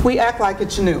 we act like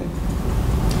it's new.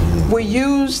 We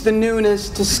use the newness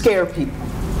to scare people.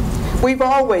 We've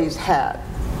always had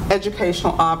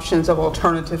educational options of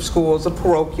alternative schools, of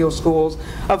parochial schools,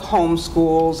 of home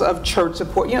schools, of church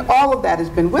support. You know, all of that has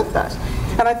been with us.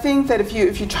 And I think that if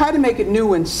you try to make it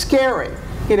new and scary,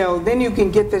 you know, then you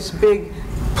can get this big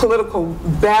political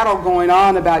battle going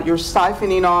on about you're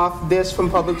siphoning off this from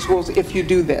public schools if you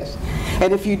do this.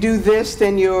 And if you do this,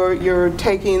 then you're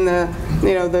taking the,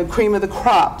 you know, the cream of the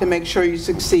crop to make sure you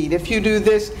succeed. If you do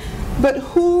this, but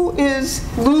who is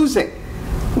losing?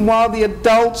 while the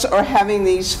adults are having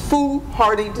these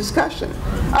foolhardy discussions.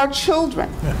 Our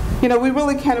children, you know, we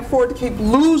really can't afford to keep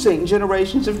losing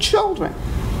generations of children.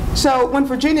 So when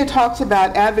Virginia talks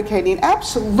about advocating,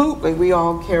 absolutely we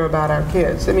all care about our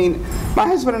kids. I mean, my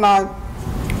husband and I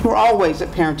were always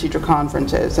at parent-teacher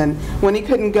conferences, and when he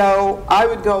couldn't go, I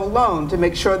would go alone to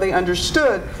make sure they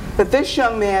understood that this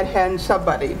young man had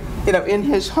somebody, you know, in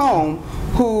his home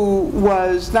who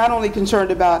was not only concerned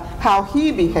about how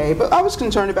he behaved, but I was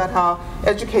concerned about how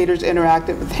educators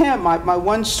interacted with him. My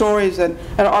one story is an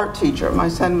art teacher. My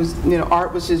son was, you know,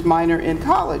 art was his minor in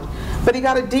college, but he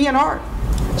got a D in art.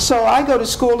 So I go to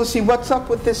school to see what's up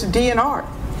with this D in art,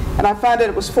 and I found out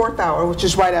it was 4th hour, which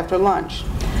is right after lunch.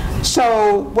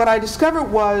 So what I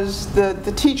discovered was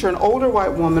the teacher, an older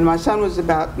white woman. My son was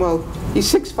about, well,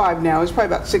 he's 6'5" now. He's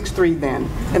probably about 6'3" then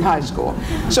in high school.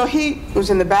 So he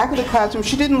was in the back of the classroom.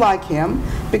 She didn't like him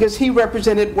because he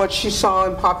represented what she saw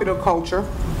in popular culture,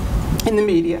 in the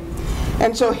media.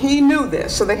 And so he knew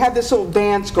this. So they had this little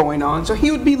dance going on. So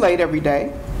he would be late every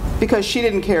day because she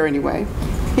didn't care anyway.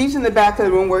 He's in the back of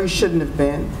the room where he shouldn't have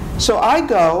been. So I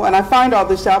go and I find all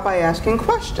this out by asking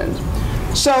questions.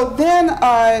 So then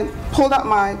I pulled out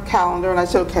my calendar and I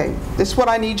said, okay, this is what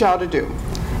I need y'all to do.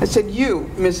 I said,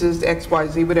 you, Mrs.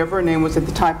 XYZ, whatever her name was at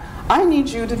the time, I need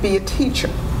you to be a teacher.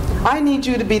 I need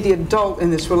you to be the adult in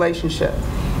this relationship.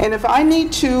 And if I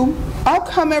need to, I'll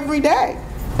come every day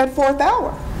at 4th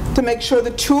hour to make sure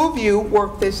the two of you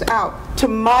work this out to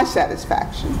my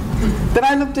satisfaction. Then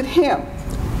I looked at him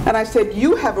and I said,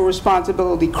 you have a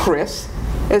responsibility, Chris,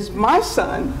 as my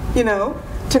son, you know,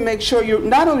 to make sure you're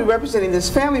not only representing this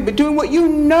family, but doing what you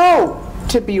know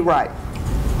to be right.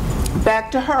 Back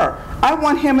to her. I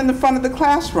want him in the front of the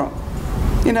classroom,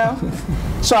 you know?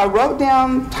 So I wrote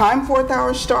down time 4th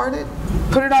hour started,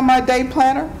 put it on my day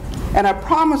planner, and I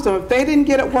promised them if they didn't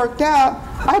get it worked out,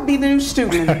 I'd be the new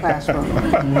student in the classroom.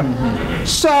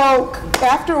 So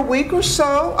after a week or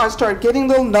so, I started getting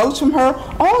little notes from her.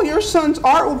 Oh, your son's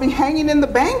art will be hanging in the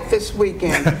bank this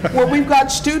weekend. Well, we've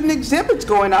got student exhibits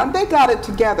going on. They got it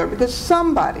together because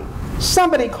somebody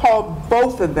called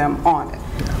both of them on it.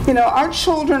 You know, our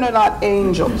children are not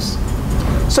angels.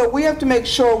 So we have to make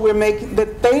sure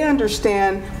that they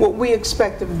understand what we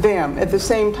expect of them. At the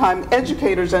same time,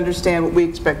 educators understand what we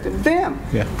expect of them.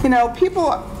 Yeah. You know, people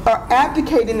are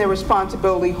abdicating their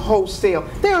responsibility wholesale.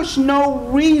 There's no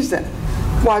reason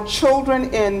why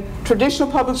children in traditional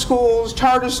public schools,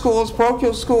 charter schools,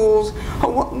 parochial schools,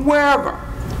 wherever,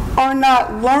 are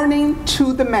not learning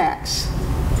to the max.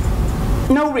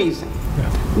 No reason.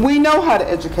 We know how to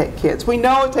educate kids. We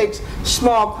know it takes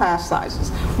small class sizes.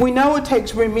 We know it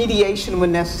takes remediation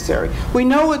when necessary. We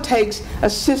know it takes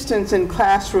assistance in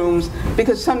classrooms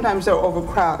because sometimes they're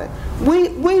overcrowded. We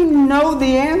know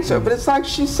the answer, but it's like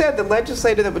she said, the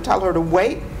legislator that would tell her to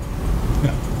wait,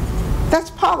 that's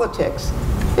politics.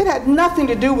 It had nothing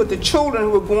to do with the children who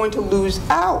were going to lose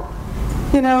out.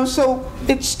 You know, so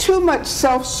it's too much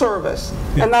self-service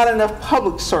and not enough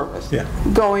public service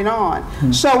going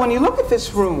on. So when you look at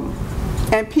this room,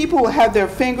 and people have their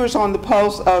fingers on the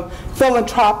pulse of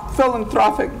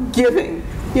philanthropic giving,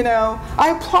 you know, I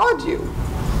applaud you.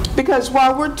 Because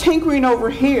while we're tinkering over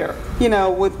here, you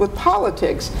know, with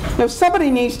politics, you know, somebody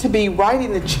needs to be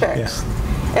writing the checks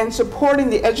and supporting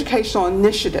the educational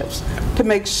initiatives to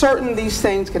make certain these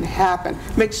things can happen,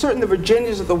 make certain the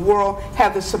Virginias of the world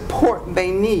have the support they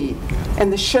need,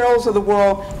 and the Cheryls of the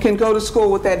world can go to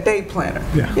school with that day planner.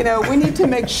 You know, we need to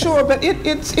make sure, but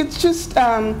it's just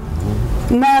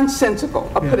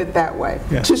nonsensical, I'll put it that way,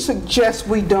 to suggest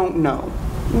we don't know.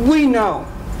 We know.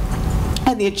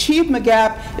 And the achievement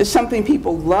gap is something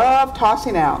people love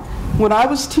tossing out. When I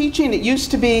was teaching, it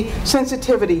used to be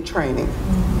sensitivity training.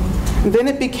 Then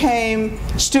it became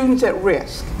students at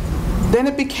risk. Then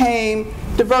it became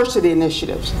diversity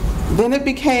initiatives. Then it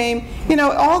became, you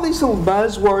know, all these little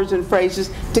buzzwords and phrases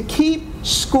to keep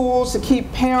schools, to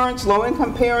keep parents,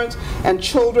 low-income parents and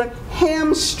children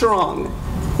hamstrung.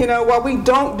 You know, while we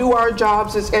don't do our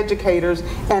jobs as educators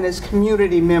and as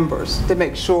community members to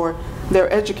make sure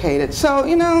they're educated. So,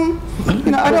 you know,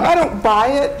 I don't buy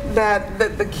it that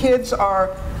the kids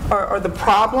are the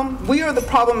problem. We are the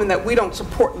problem in that we don't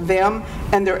support them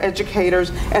and their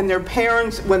educators and their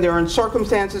parents when they're in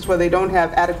circumstances where they don't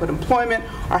have adequate employment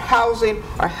or housing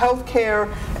or health care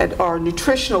or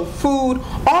nutritional food.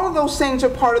 All of those things are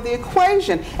part of the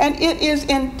equation, and it is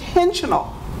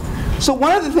intentional. So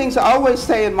one of the things I always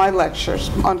say in my lectures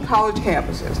on college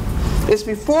campuses is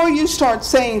before you start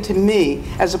saying to me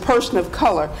as a person of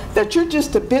color that you're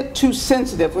just a bit too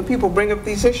sensitive when people bring up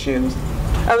these issues,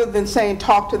 other than saying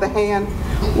talk to the hand,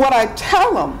 what I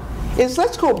tell them is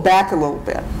let's go back a little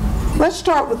bit. Let's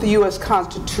start with the U.S.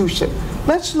 Constitution.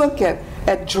 Let's look at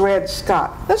Dred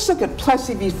Scott. Let's look at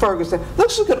Plessy v. Ferguson.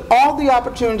 Let's look at all the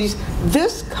opportunities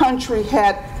this country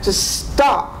had to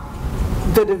stop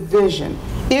the division.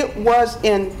 It was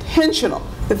intentional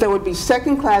that there would be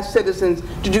second-class citizens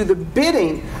to do the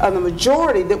bidding of the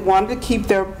majority that wanted to keep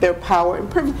their power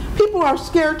and privilege. People are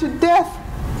scared to death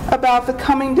about the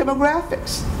coming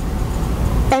demographics.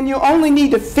 And you only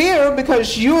need to fear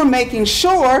because you're making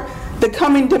sure the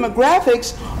coming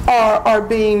demographics are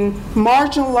being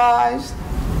marginalized,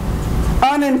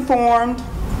 uninformed,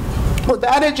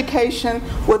 without education,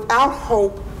 without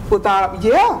hope, without,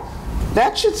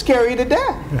 that should scare you to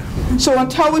death. Yeah. So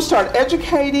until we start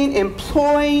educating,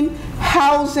 employing,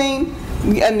 housing,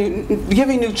 and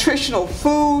giving nutritional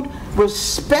food,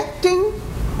 respecting,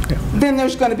 then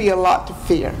there's going to be a lot to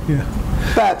fear. Yeah.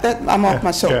 But I'm off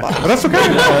my soapbox. Yeah. That's okay.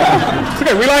 It's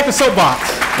okay. We like the soapbox.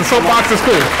 The soapbox is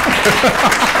cool.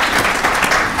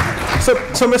 So,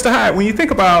 Mr. Hyde, when you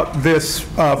think about this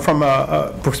from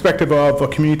a perspective of a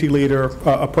community leader,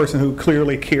 a person who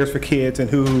clearly cares for kids and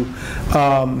who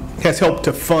has helped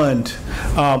to fund,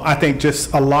 I think,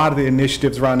 just a lot of the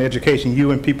initiatives around education,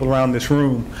 you and people around this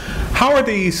room, how are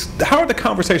the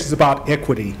conversations about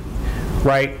equity,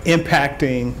 right,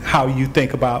 impacting how you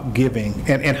think about giving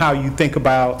and how you think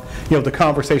about, the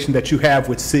conversation that you have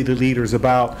with city leaders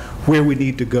about where we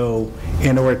need to go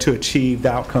in order to achieve the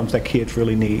outcomes that kids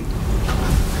really need?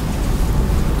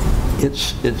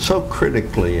 It's so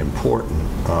critically important.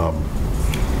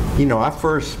 I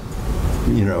first,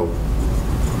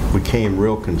 became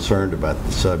real concerned about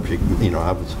the subject.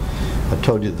 I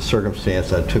told you the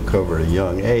circumstance I took over at a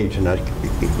young age, and the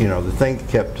thing that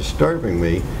kept disturbing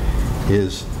me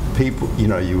is people,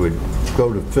 you would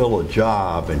go to fill a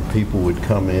job and people would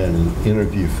come in and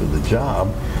interview for the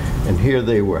job, and here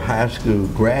they were high school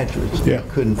graduates and they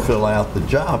couldn't fill out the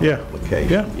job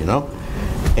application,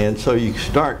 and so you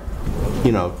start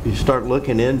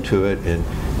looking into it, and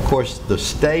of course the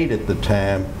state at the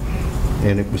time,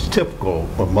 and it was typical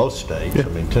of most states, I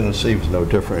mean Tennessee was no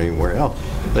different anywhere else,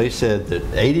 they said that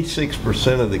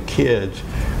 86% of the kids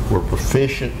were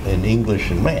proficient in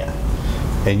English and math.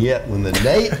 And yet, when the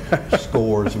NAEP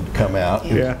scores would come out,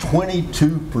 it was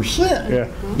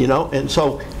 22%. And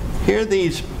so here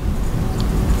these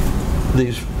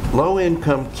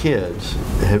low-income kids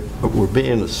were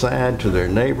being assigned to their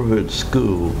neighborhood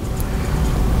school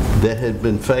that had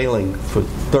been failing for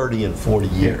 30 and 40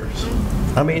 years.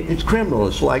 I mean, it's criminal.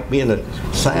 It's like being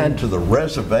assigned to the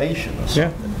reservation or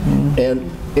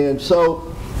something. And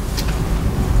so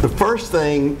the first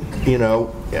thing,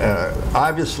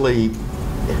 obviously,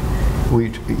 we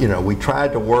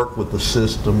tried to work with the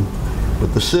system,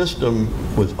 but the system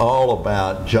was all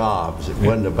about jobs. It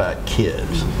wasn't about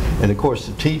kids. And of course,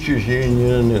 the teachers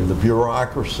union and the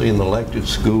bureaucracy and the elected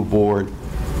school board,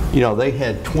 they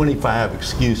had 25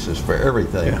 excuses for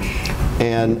everything.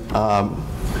 And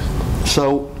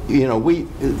so,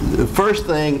 the first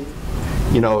thing,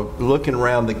 looking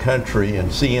around the country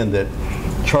and seeing that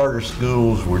charter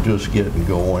schools were just getting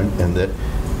going, and that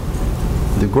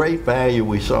the great value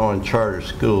we saw in charter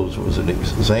schools was an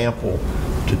example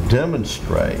to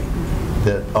demonstrate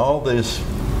that all this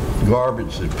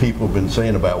garbage that people have been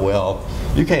saying about, well,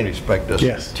 you can't expect us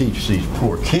to teach these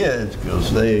poor kids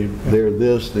because they're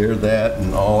this, they're that,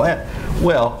 and all that.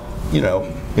 Well,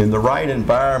 in the right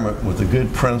environment with a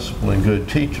good principal and good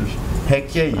teachers,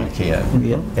 heck yeah, you can.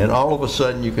 And all of a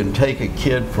sudden you can take a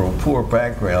kid from a poor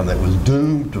background that was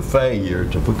doomed to failure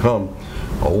to become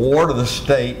a ward of the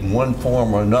state in one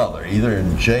form or another, either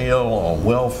in jail or on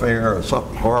welfare or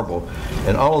something horrible,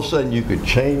 and all of a sudden you could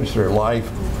change their life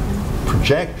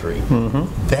trajectory.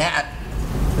 That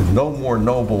is no more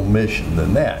noble mission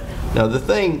than that. Now the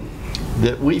thing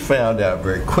that we found out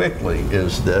very quickly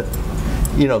is that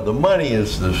the money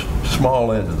is the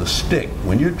small end of the stick.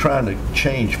 When you're trying to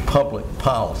change public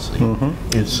policy,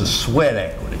 it's the sweat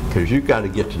equity, because you've got to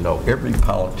get to know every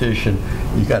politician,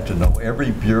 you got to know every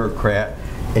bureaucrat,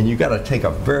 and you got to take a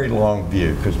very long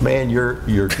view, because man,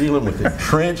 you're dealing with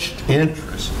entrenched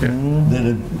interests that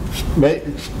have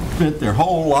spent their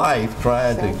whole life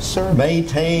trying to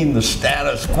maintain the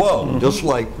status quo, just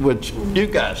like what you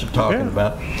guys are talking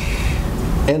about.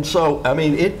 And so, I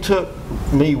mean, it took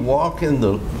me walking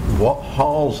the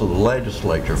halls of the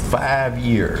legislature 5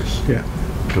 years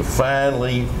to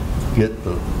finally get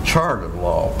the charter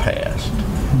law passed.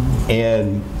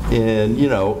 And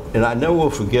I know we'll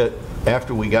forget,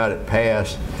 after we got it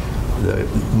passed,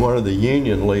 one of the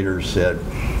union leaders said,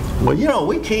 well, you know,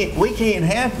 we can't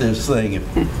have this thing.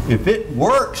 If it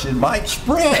works, it might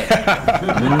spread.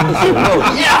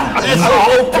 Well, yeah, that's the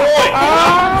whole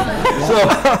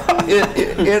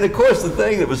point. And of course, the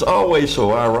thing that was always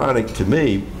so ironic to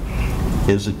me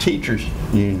is the teachers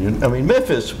union. I mean,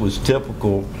 Memphis was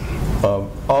typical of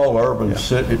all urban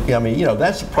cities. I mean, you know,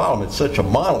 that's the problem. It's such a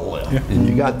monolith, and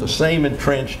you got the same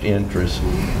entrenched interests,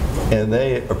 and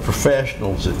they are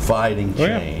professionals at fighting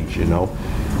change. You know.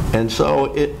 And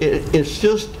so it's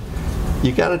just,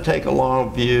 you got to take a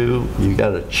long view, you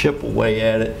got to chip away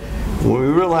at it. When we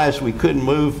realized we couldn't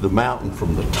move the mountain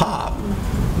from the top,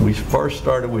 we first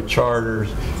started with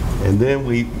charters, and then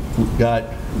we got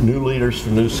new leaders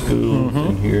for new schools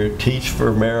in here, Teach for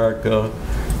America,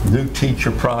 new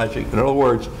teacher project. In other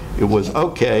words, it was,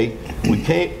 okay, we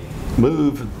can't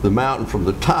move the mountain from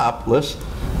the top, let's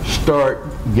start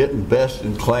getting best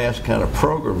in class kind of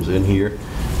programs in here.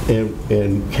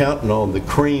 And counting on the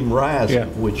cream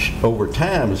rising, which over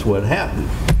time is what happened.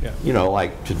 You know,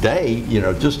 like today, you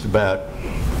know, just about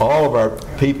all of our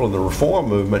people in the reform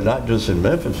movement, not just in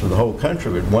Memphis, but the whole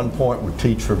country, at one point would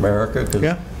Teach for America,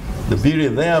 because the beauty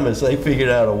of them is they figured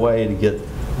out a way to get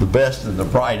the best and the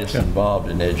brightest involved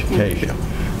in education.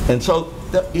 And so,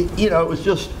 you know,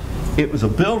 it was a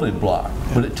building block,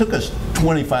 but it took us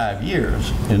 25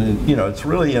 years, and then, you know, it's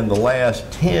really in the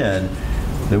last 10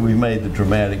 that we made the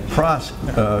dramatic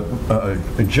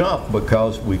jump,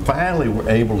 because we finally were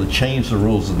able to change the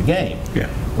rules of the game,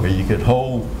 where you could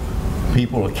hold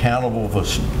people accountable for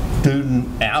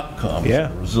student outcomes,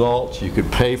 results, you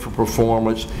could pay for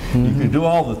performance, you could do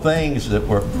all the things that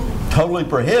were totally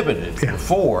prohibited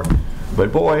before.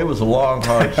 But boy, it was a long,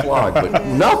 hard slog. But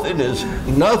nothing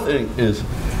is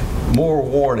more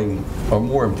rewarding or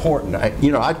more important.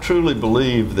 You know, I truly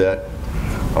believe that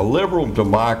a liberal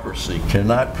democracy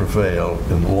cannot prevail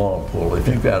in the long pull if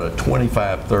you've got a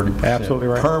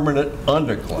 25–30% permanent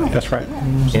underclass. That's right.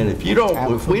 And if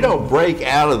we don't break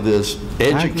out of this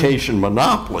education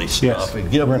monopoly stuff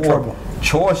and give more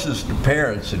choices to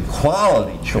parents and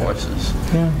quality choices,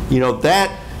 you know,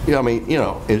 that, I mean, you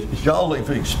know, it's y'all have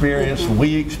experienced,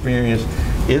 we experienced.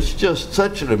 It's just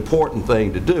such an important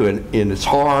thing to do, and it's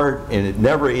hard, and it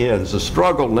never ends. The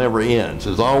struggle never ends.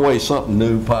 There's always something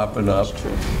new popping up.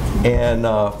 And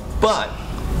but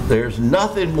there's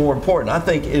nothing more important. I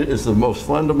think it is the most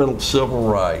fundamental civil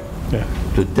right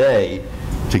today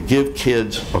to give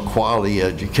kids a quality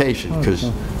education, because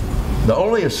the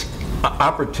only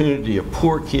opportunity a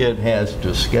poor kid has to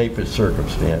escape his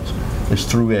circumstance is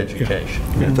through education.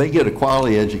 If they get a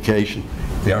quality education,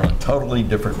 they're on a totally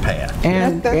different path.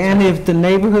 And if the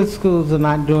neighborhood schools are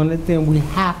not doing it, then we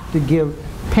have to give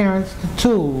parents the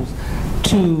tools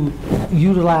to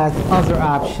utilize other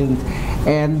options.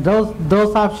 And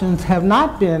those options have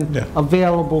not been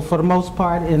available for the most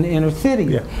part in the inner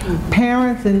cities.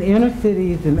 Parents in inner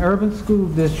cities and urban school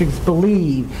districts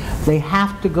believe they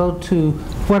have to go to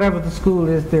whatever the school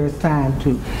is they're assigned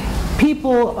to.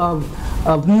 People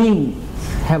of means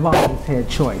have always had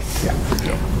choice.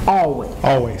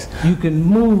 Always. You can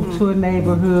move to a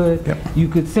neighborhood, you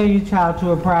could send your child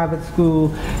to a private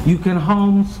school, you can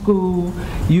homeschool,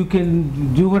 you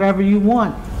can do whatever you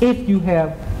want if you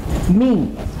have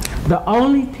means. The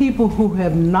only people who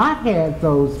have not had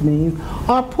those means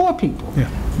are poor people.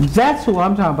 That's who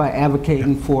I'm talking about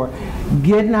advocating for.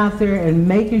 Getting out there and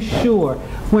making sure,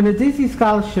 when the DC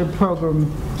Scholarship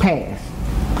Program passed,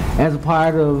 as a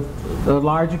part of a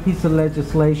larger piece of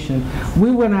legislation,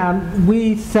 we went out,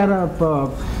 we set up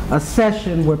a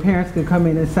session where parents could come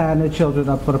in and sign their children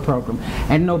up for the program,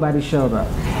 and nobody showed up.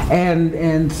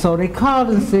 And so they called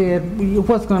and said,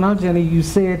 what's going on, Jenny? You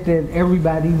said that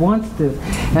everybody wants this.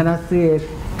 And I said,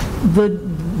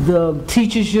 the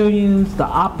teachers unions, the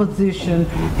opposition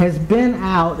has been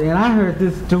out, and I heard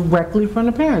this directly from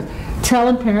the parents,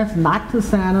 telling parents not to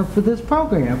sign up for this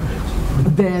program,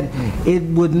 that it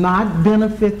would not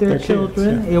benefit their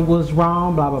children, it was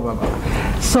wrong, blah, blah, blah,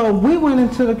 blah. So we went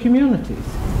into the communities.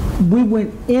 We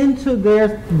went into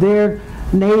their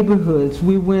neighborhoods.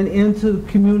 We went into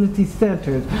community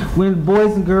centers, went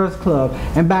Boys and Girls Club,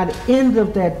 and by the end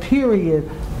of that period,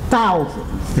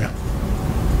 thousands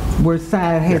were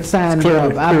had signed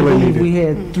up. I believe we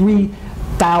had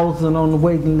 3,000 on the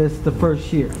waiting list the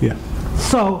first year.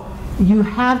 So you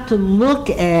have to look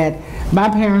at, my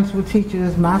parents were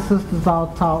teachers, my sisters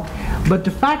all taught, but the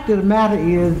fact of the matter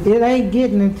is, it ain't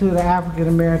getting into the African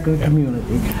American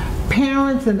community.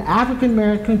 Parents in the African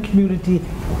American community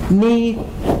need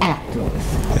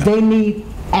activists. They need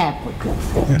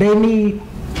advocates. They need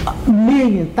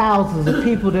millions, thousands of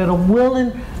people that are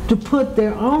willing to put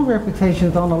their own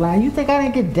reputations on the line. You think I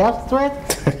didn't get death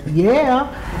threats? Yeah,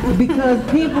 because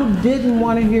people didn't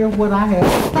want to hear what I had to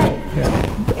say.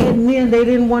 Yeah. And then they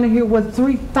didn't want to hear what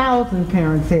 3,000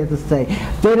 parents had to say.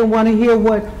 They didn't want to hear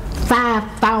what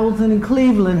 5,000 in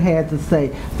Cleveland had to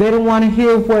say. They didn't want to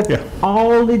hear what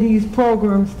all of these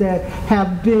programs that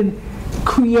have been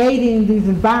creating these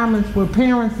environments where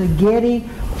parents are getting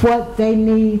what they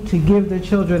need to give their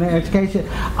children an education.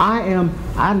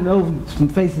 I know some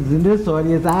faces in this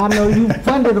audience, I know you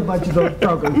funded a bunch of those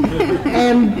programs.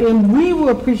 And we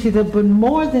were appreciative, but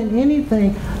more than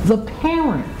anything, the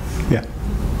parents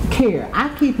care.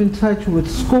 I keep in touch with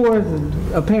scores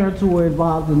of parents who were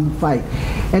involved in the fight.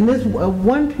 And this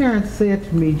one parent said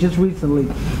to me just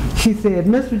recently, she said,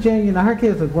 Miss Virginia, her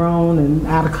kids are grown and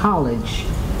out of college.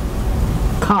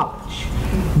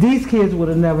 These kids would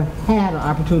have never had an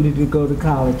opportunity to go to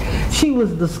college. She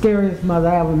was the scariest mother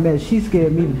I ever met. She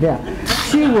scared me to death.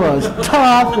 She was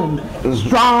tough and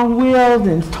strong-willed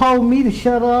and told me to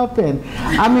shut up and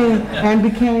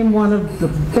became one of the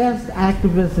best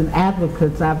activists and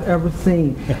advocates I've ever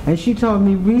seen. And she told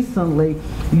me recently,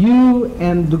 you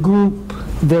and the group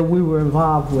that we were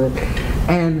involved with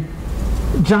and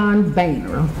John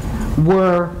Boehner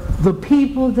were the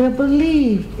people that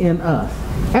believed in us.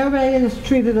 Everybody else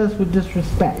treated us with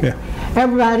disrespect.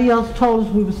 Everybody else told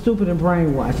us we were stupid and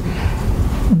brainwashed.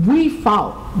 We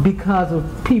fought because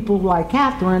of people like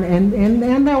Catherine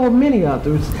and there were many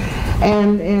others.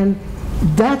 And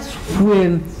that's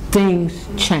when things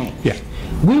changed.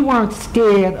 We weren't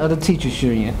scared of the teachers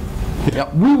union.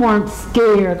 We weren't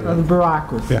scared of the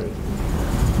bureaucracy.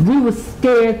 We were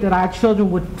scared that our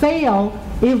children would fail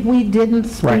if we didn't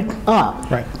speak up.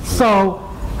 So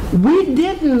we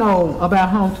didn't know about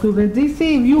homeschooling. In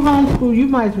D.C., if you homeschool, you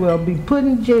might as well be put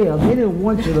in jail. They didn't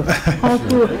want you to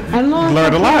homeschool. And long as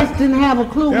parents didn't have a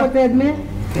clue what that meant,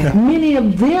 many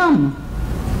of them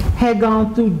had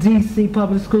gone through D.C.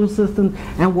 public school systems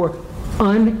and were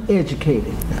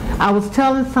uneducated. I was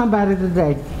telling somebody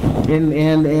today,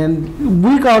 and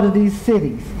we go to these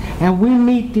cities, and we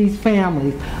meet these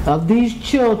families of these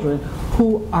children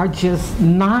who are just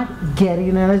not getting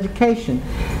an education.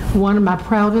 One of my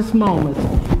proudest moments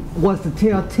was to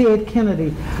tell Ted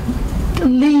Kennedy,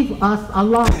 leave us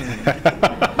alone.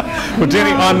 Well,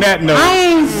 Jenny, on that note, I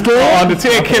ain't scared. on the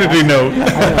Ted Kennedy note,